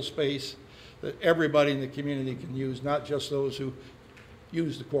valuable space that everybody in the community can use, not just those who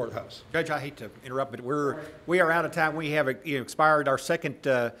use the courthouse. Judge, I hate to interrupt, but we are out of time. We have expired our second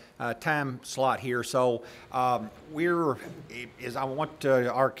time slot here, so I want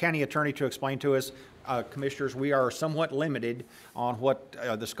our county attorney to explain to us, commissioners, we are somewhat limited on what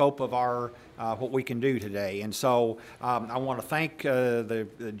the scope of our what we can do today, and so I want to thank the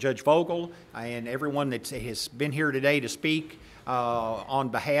Judge Vogel and everyone that has been here today to speak on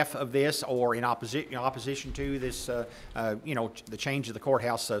behalf of this or in opposition to this, the change of the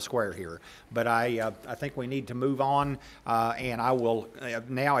courthouse square here. But I think we need to move on, and I will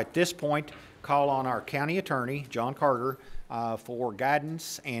now at this point call on our county attorney, John Carter, for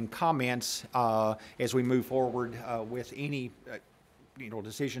guidance and comments as we move forward with any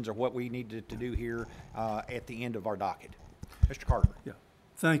decisions or what we need to do here at the end of our docket. Mr. Carter. Yeah.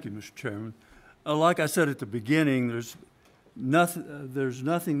 Thank you, Mr. Chairman. Like I said at the beginning, there's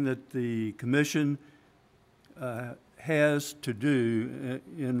nothing that the commission has to do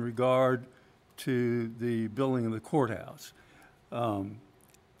in regard to the building of the courthouse. The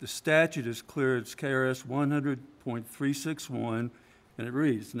statute is clear. It's KRS 100.361, and it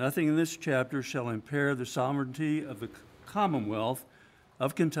reads, "Nothing in this chapter shall impair the sovereignty of the Commonwealth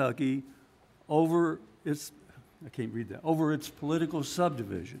of Kentucky over its political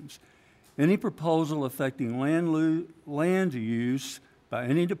subdivisions. Any proposal affecting land use by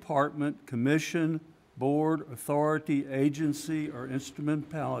any department, commission, board, authority, agency, or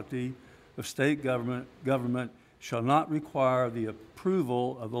instrumentality of state government shall not require the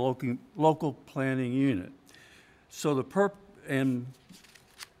approval of the local planning unit." So and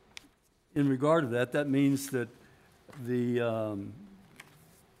in regard to that, that means that the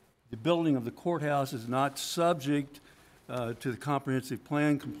building of the courthouse is not subject to the comprehensive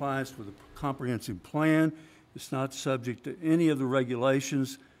plan, compliance with the comprehensive plan. It's not subject to any of the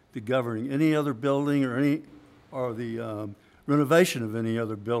regulations that govern any other building or the renovation of any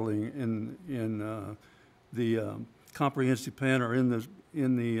other building in the comprehensive plan or in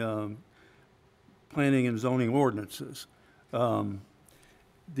the planning and zoning ordinances.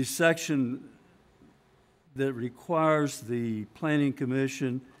 The section that requires the Planning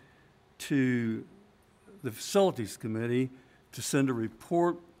Commission to the Facilities Committee to send a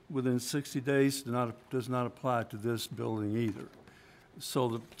report within 60 days does not apply to this building either. So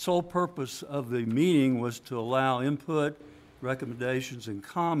the sole purpose of the meeting was to allow input, recommendations, and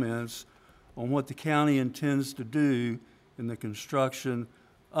comments on what the county intends to do in the construction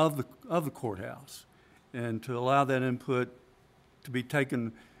of the courthouse, and to allow that input to be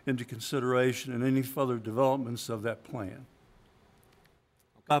taken into consideration in any further developments of that plan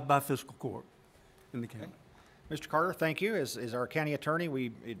by fiscal court in the county. Mr. Carter, thank you. As our county attorney,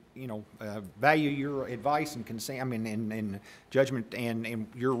 we value your advice and consent, and judgment and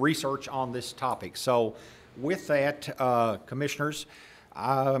your research on this topic. So, with that, commissioners,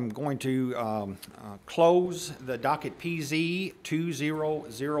 I'm going to close the docket PZ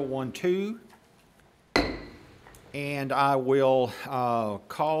 20012, and I will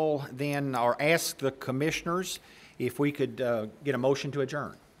call then, or ask the commissioners if we could get a motion to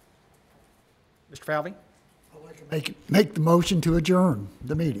adjourn. Mr. Falvey? Make the motion to adjourn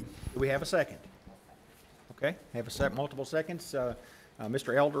the meeting. Do we have a second? Okay, have multiple seconds.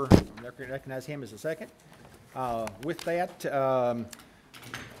 Mr. Elder, recognize him as a second. With that,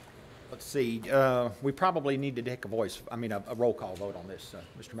 let's see, we probably need to take a roll call vote on this,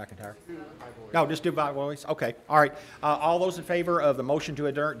 Mr. McIntyre. No, just do by voice? Okay, all right. All those in favor of the motion to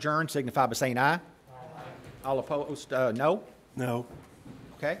adjourn signify by saying aye. Aye. All opposed, no? No.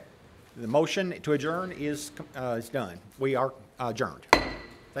 Okay. The motion to adjourn is done. We are adjourned.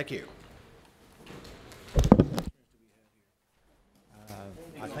 Thank you.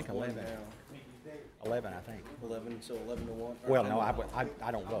 I think 11. 11, I think. 11, so 11 to 1? Well, no, I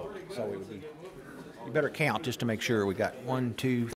don't vote, so it would be, you better count just to make sure we got 1, 2,